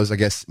 essential oils. I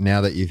guess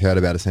now that you've heard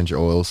about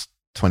essential oils,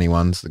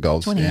 21's the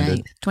gold 28,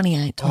 standard.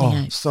 28.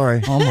 Oh,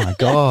 sorry. Oh my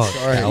God,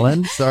 Sorry.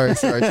 Alan. Sorry,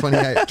 28.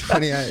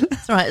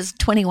 That's right. It's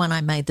 21.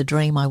 I made the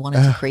dream. I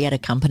wanted to create a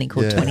company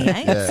called Yeah,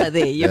 28. yeah, So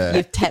there,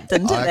 you've tapped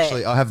into that.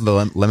 I have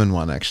the lemon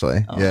one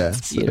actually. Oh, yeah.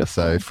 that's beautiful.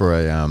 So for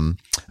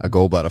a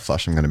gallbladder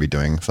flush, I'm going to be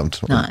doing some.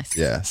 Nice.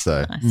 Yeah.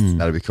 So Nice.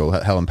 that'll be cool.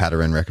 Helen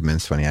Patterin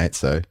recommends 28.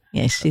 So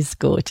Yeah, she's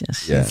gorgeous.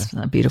 She's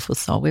Yeah. a beautiful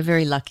soul. We're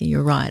very lucky.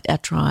 You're right. Our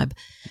tribe,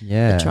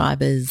 Yeah. the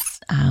tribe is,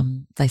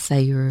 they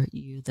say you're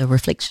the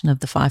reflection of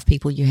the 5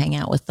 people you hang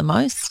out with the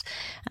most.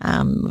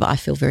 I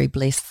feel very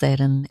blessed that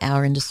in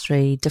our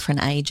industry,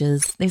 different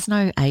ages, there's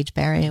no age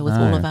barrier with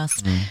all of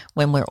us.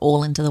 When we're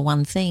all into the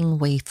one thing,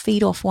 we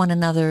feed off one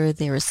another.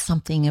 There is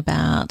something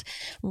about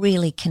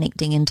really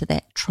connecting into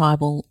that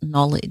tribal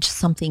knowledge,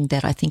 something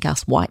that I think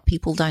us white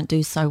people don't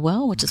do so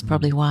well, which is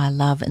probably why I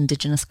love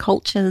Indigenous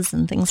cultures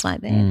and things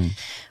like that.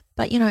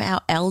 But,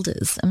 our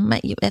elders, and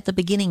at the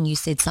beginning you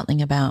said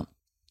something about,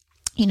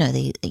 we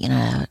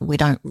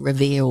don't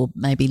revere or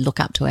maybe look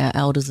up to our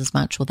elders as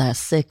much, or they're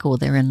sick or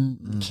they're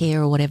in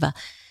care or whatever.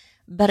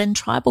 But in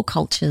tribal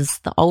cultures,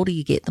 the older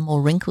you get, the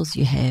more wrinkles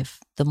you have,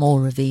 the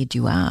more revered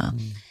you are.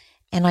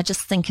 And I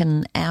just think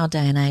in our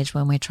day and age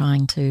when we're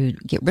trying to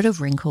get rid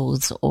of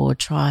wrinkles or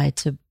try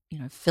to,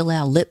 fill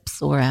our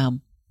lips or our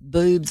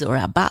boobs or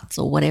our butts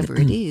or whatever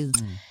it is,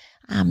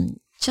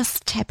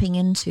 just tapping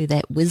into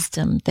that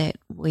wisdom that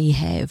we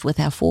have with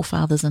our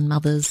forefathers and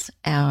mothers,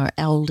 our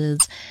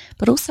elders,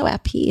 but also our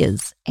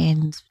peers.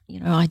 And,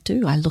 I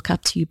look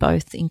up to you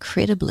both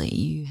incredibly.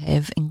 You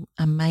have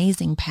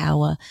amazing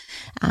power.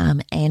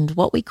 And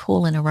what we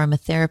call in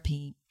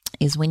aromatherapy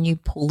is when you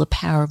pull the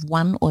power of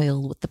one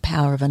oil with the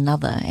power of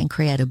another and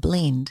create a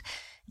blend,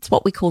 it's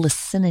what we call a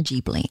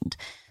synergy blend.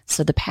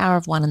 So the power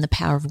of one and the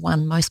power of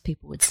one, most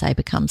people would say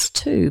becomes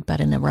 2, but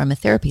in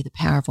aromatherapy, the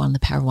power of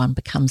one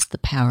becomes the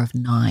power of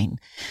 9.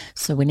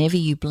 So whenever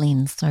you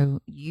blend,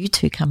 so you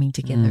two coming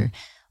together,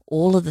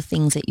 all of the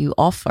things that you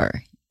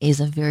offer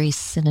is a very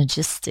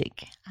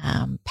synergistic,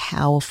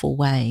 powerful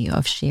way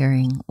of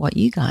sharing what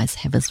you guys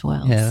have as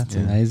well. Yeah, that's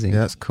amazing. yeah,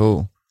 that's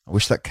cool. I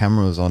wish that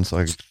camera was on so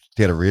I could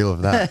get a reel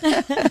of that.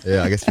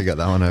 Yeah, I guess we got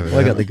that one over there.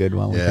 We got the good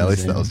one. Yeah, at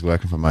least that was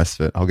working for most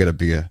of it. I'll get a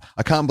bigger.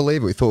 I can't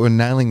believe it. We thought we were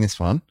nailing this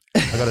one.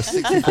 I got a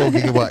 64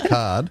 gigabyte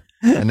card,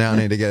 and now I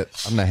need to get.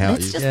 I don't know how.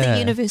 That's just the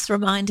universe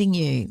reminding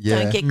you.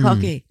 Yeah. Don't get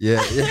cocky.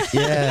 Yeah, yeah.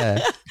 Yeah.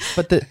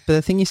 But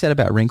the thing you said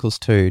about wrinkles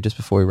too, just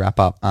before we wrap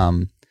up,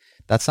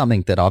 that's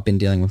something that I've been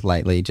dealing with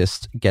lately,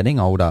 just getting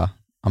older.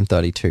 I'm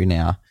 32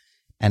 now,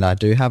 and I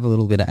do have a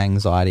little bit of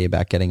anxiety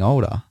about getting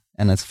older.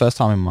 And it's the first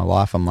time in my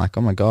life I'm like,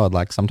 oh my God,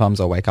 like sometimes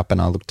I wake up and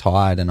I look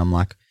tired and I'm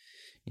like,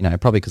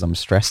 probably because I'm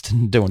stressed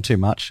and doing too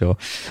much,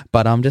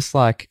 but I'm just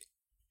like,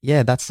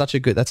 yeah, that's such a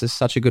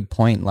good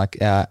point. Like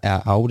our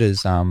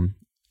elders,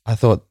 I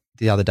thought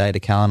the other day to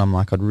Callan, I'm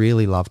like, I'd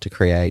really love to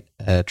create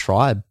a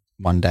tribe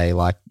one day,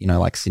 like,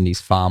 like Cindy's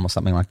Farm or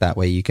something like that,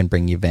 where you can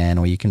bring your van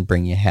or you can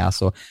bring your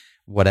house or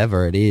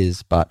whatever it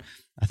is. But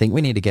I think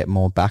we need to get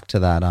more back to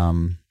that,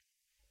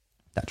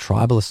 that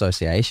tribal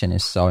association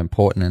is so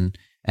important,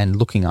 and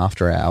looking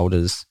after our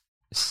elders,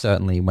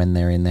 certainly when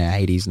they're in their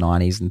 80s,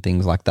 90s and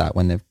things like that,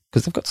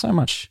 because they've got so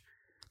much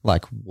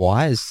like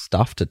wise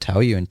stuff to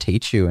tell you and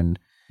teach you and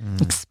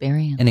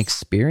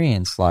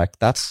experience like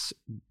that's,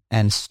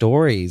 and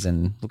stories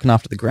and looking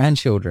after the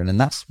grandchildren. And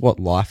that's what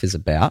life is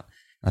about.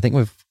 I think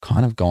we've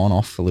kind of gone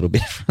off a little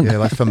bit from that.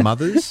 Like for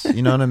mothers,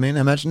 you know what I mean?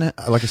 Imagine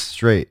like a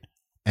street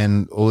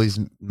and all these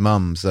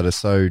mums that are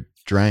so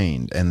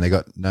drained and they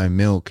got no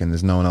milk and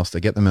there's no one else to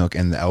get the milk,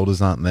 and the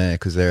elders aren't there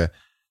because they're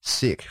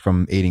sick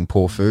from eating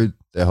poor food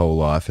their whole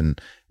life,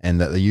 and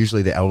that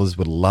usually the elders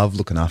would love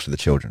looking after the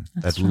children.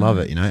 They'd love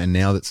it, and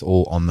now that's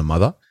all on the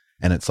mother,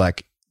 and it's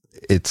like,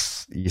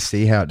 you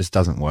see how it just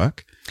doesn't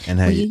work. And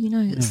how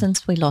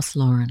since we lost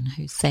Lauren,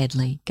 who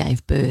sadly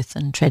gave birth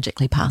and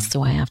tragically passed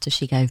away after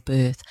she gave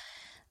birth,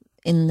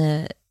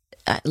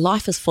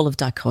 life is full of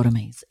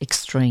dichotomies,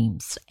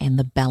 extremes, and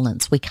the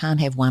balance. We can't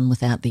have one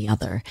without the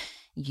other.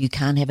 You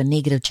can't have a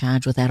negative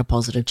charge without a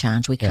positive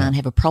charge. We can't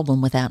have a problem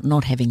without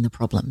not having the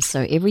problem.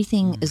 So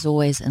everything is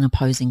always an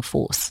opposing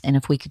force. And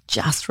if we could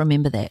just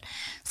remember that,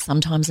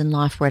 sometimes in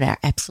life we're at our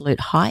absolute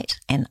height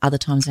and other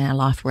times in our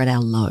life we're at our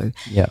low.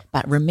 Yeah.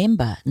 But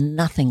remember,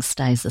 nothing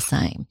stays the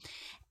same.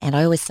 And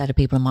I always say to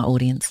people in my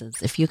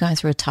audiences, if you guys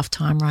through a tough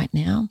time right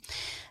now,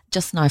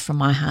 just know from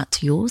my heart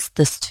to yours,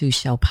 this too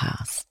shall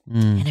pass.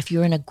 And if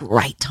you're in a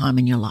great time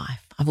in your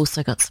life, I've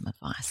also got some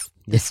advice.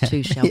 This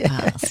too shall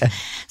pass.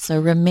 So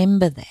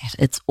remember that.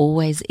 It's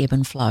always ebb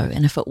and flow.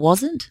 And if it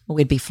wasn't,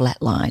 we'd be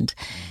flatlined.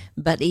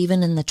 But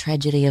even in the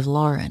tragedy of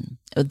Lauren,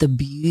 the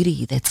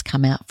beauty that's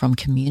come out from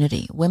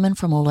community, women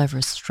from all over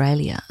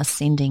Australia are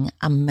sending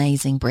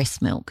amazing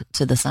breast milk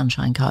to the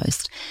Sunshine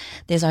Coast.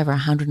 There's over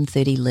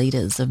 130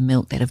 litres of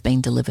milk that have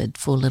been delivered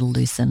for little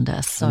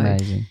Lucinda. So,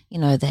 amazing.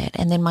 that.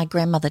 And then my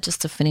grandmother,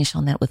 just to finish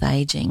on that with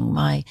aging,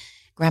 my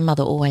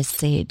grandmother always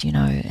said,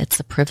 it's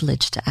a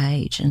privilege to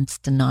age and it's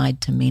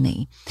denied to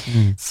many.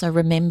 So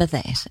remember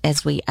that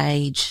as we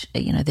age,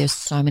 there's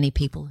so many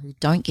people who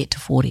don't get to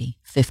 40,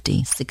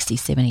 50, 60,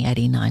 70,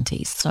 80,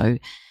 90. So,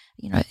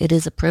 it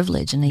is a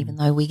privilege. And even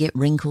though we get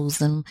wrinkles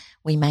and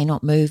we may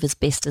not move as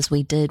best as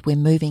we did, we're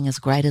moving as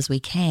great as we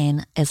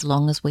can as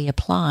long as we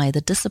apply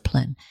the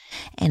discipline.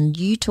 And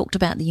you talked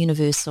about the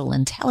universal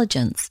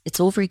intelligence. It's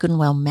all very good and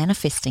well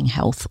manifesting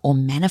health or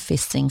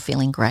manifesting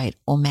feeling great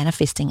or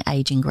manifesting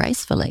aging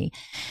gracefully.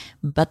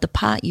 But the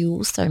part you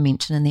also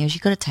mentioned in there is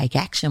you've got to take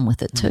action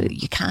with it too.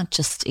 You can't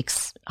just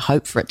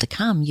hope for it to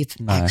come. You've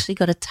actually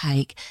got to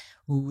take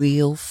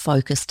real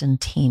focused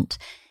intent.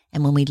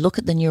 And when we look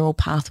at the neural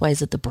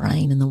pathways of the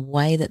brain and the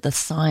way that the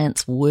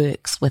science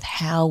works with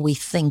how we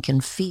think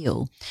and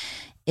feel,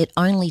 it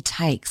only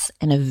takes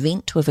an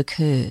event to have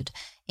occurred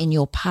in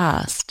your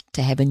past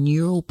to have a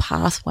neural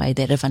pathway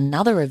that if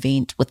another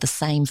event with the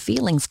same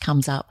feelings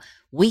comes up,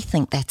 we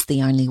think that's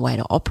the only way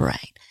to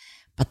operate.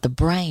 But the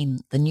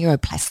brain, the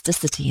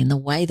neuroplasticity and the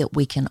way that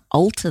we can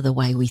alter the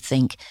way we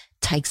think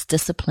takes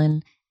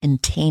discipline,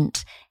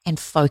 intent, and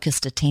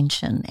focused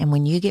attention. And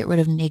when you get rid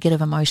of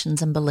negative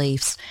emotions and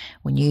beliefs,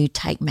 when you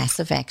take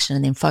massive action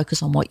and then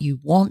focus on what you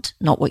want,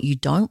 not what you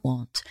don't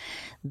want,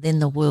 then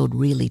the world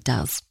really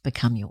does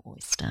become your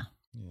oyster.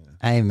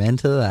 Amen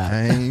to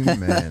that.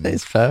 Amen.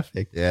 It's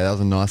perfect. Yeah, that was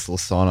a nice little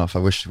sign off. I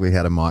wish we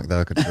had a mic that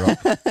I could drop.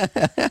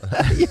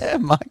 Yeah,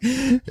 Mike.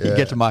 You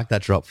get to mic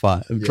that drop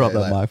that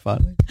mic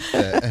finally.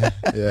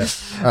 Yeah.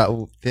 All right,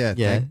 well,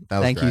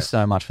 Thank you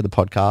so much for the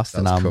podcast.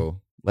 That was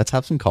cool. Let's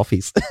have some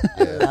coffees.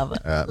 Love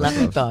it. Right, love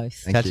you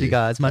both. Catch you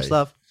guys. Much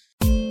love.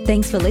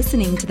 Thanks for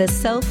listening to the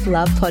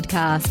Self-Love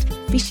Podcast.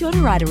 Be sure to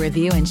write a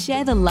review and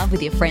share the love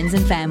with your friends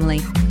and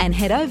family. And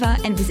head over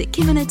and visit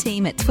Kim and her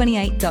team at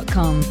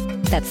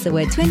 28.com. That's the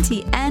word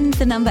 20 and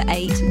the number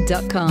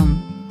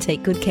 8.com.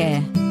 Take good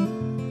care.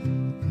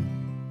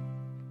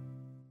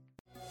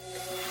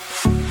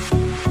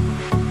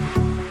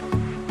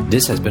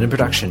 This has been a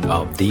production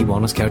of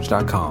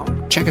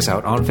TheWellnessCouch.com. Check us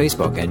out on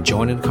Facebook and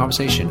join in the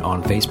conversation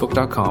on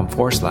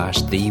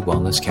Facebook.com/The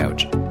Wellness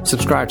Couch.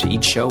 Subscribe to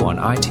each show on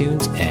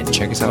iTunes and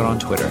check us out on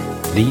Twitter.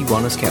 The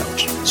Wellness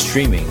Couch,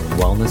 streaming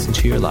wellness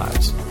into your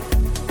lives.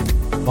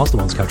 Whilst the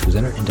Wellness Couch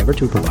presenter endeavor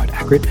to provide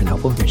accurate and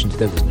helpful information to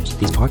their listeners,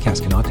 these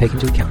podcasts cannot take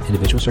into account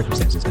individual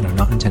circumstances and are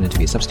not intended to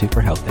be a substitute for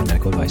health and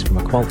medical advice from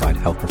a qualified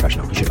health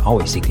professional. You should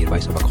always seek the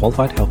advice of a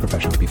qualified health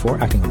professional before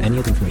acting on any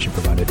of the information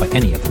provided by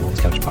any of the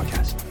Wellness Couch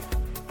podcasts.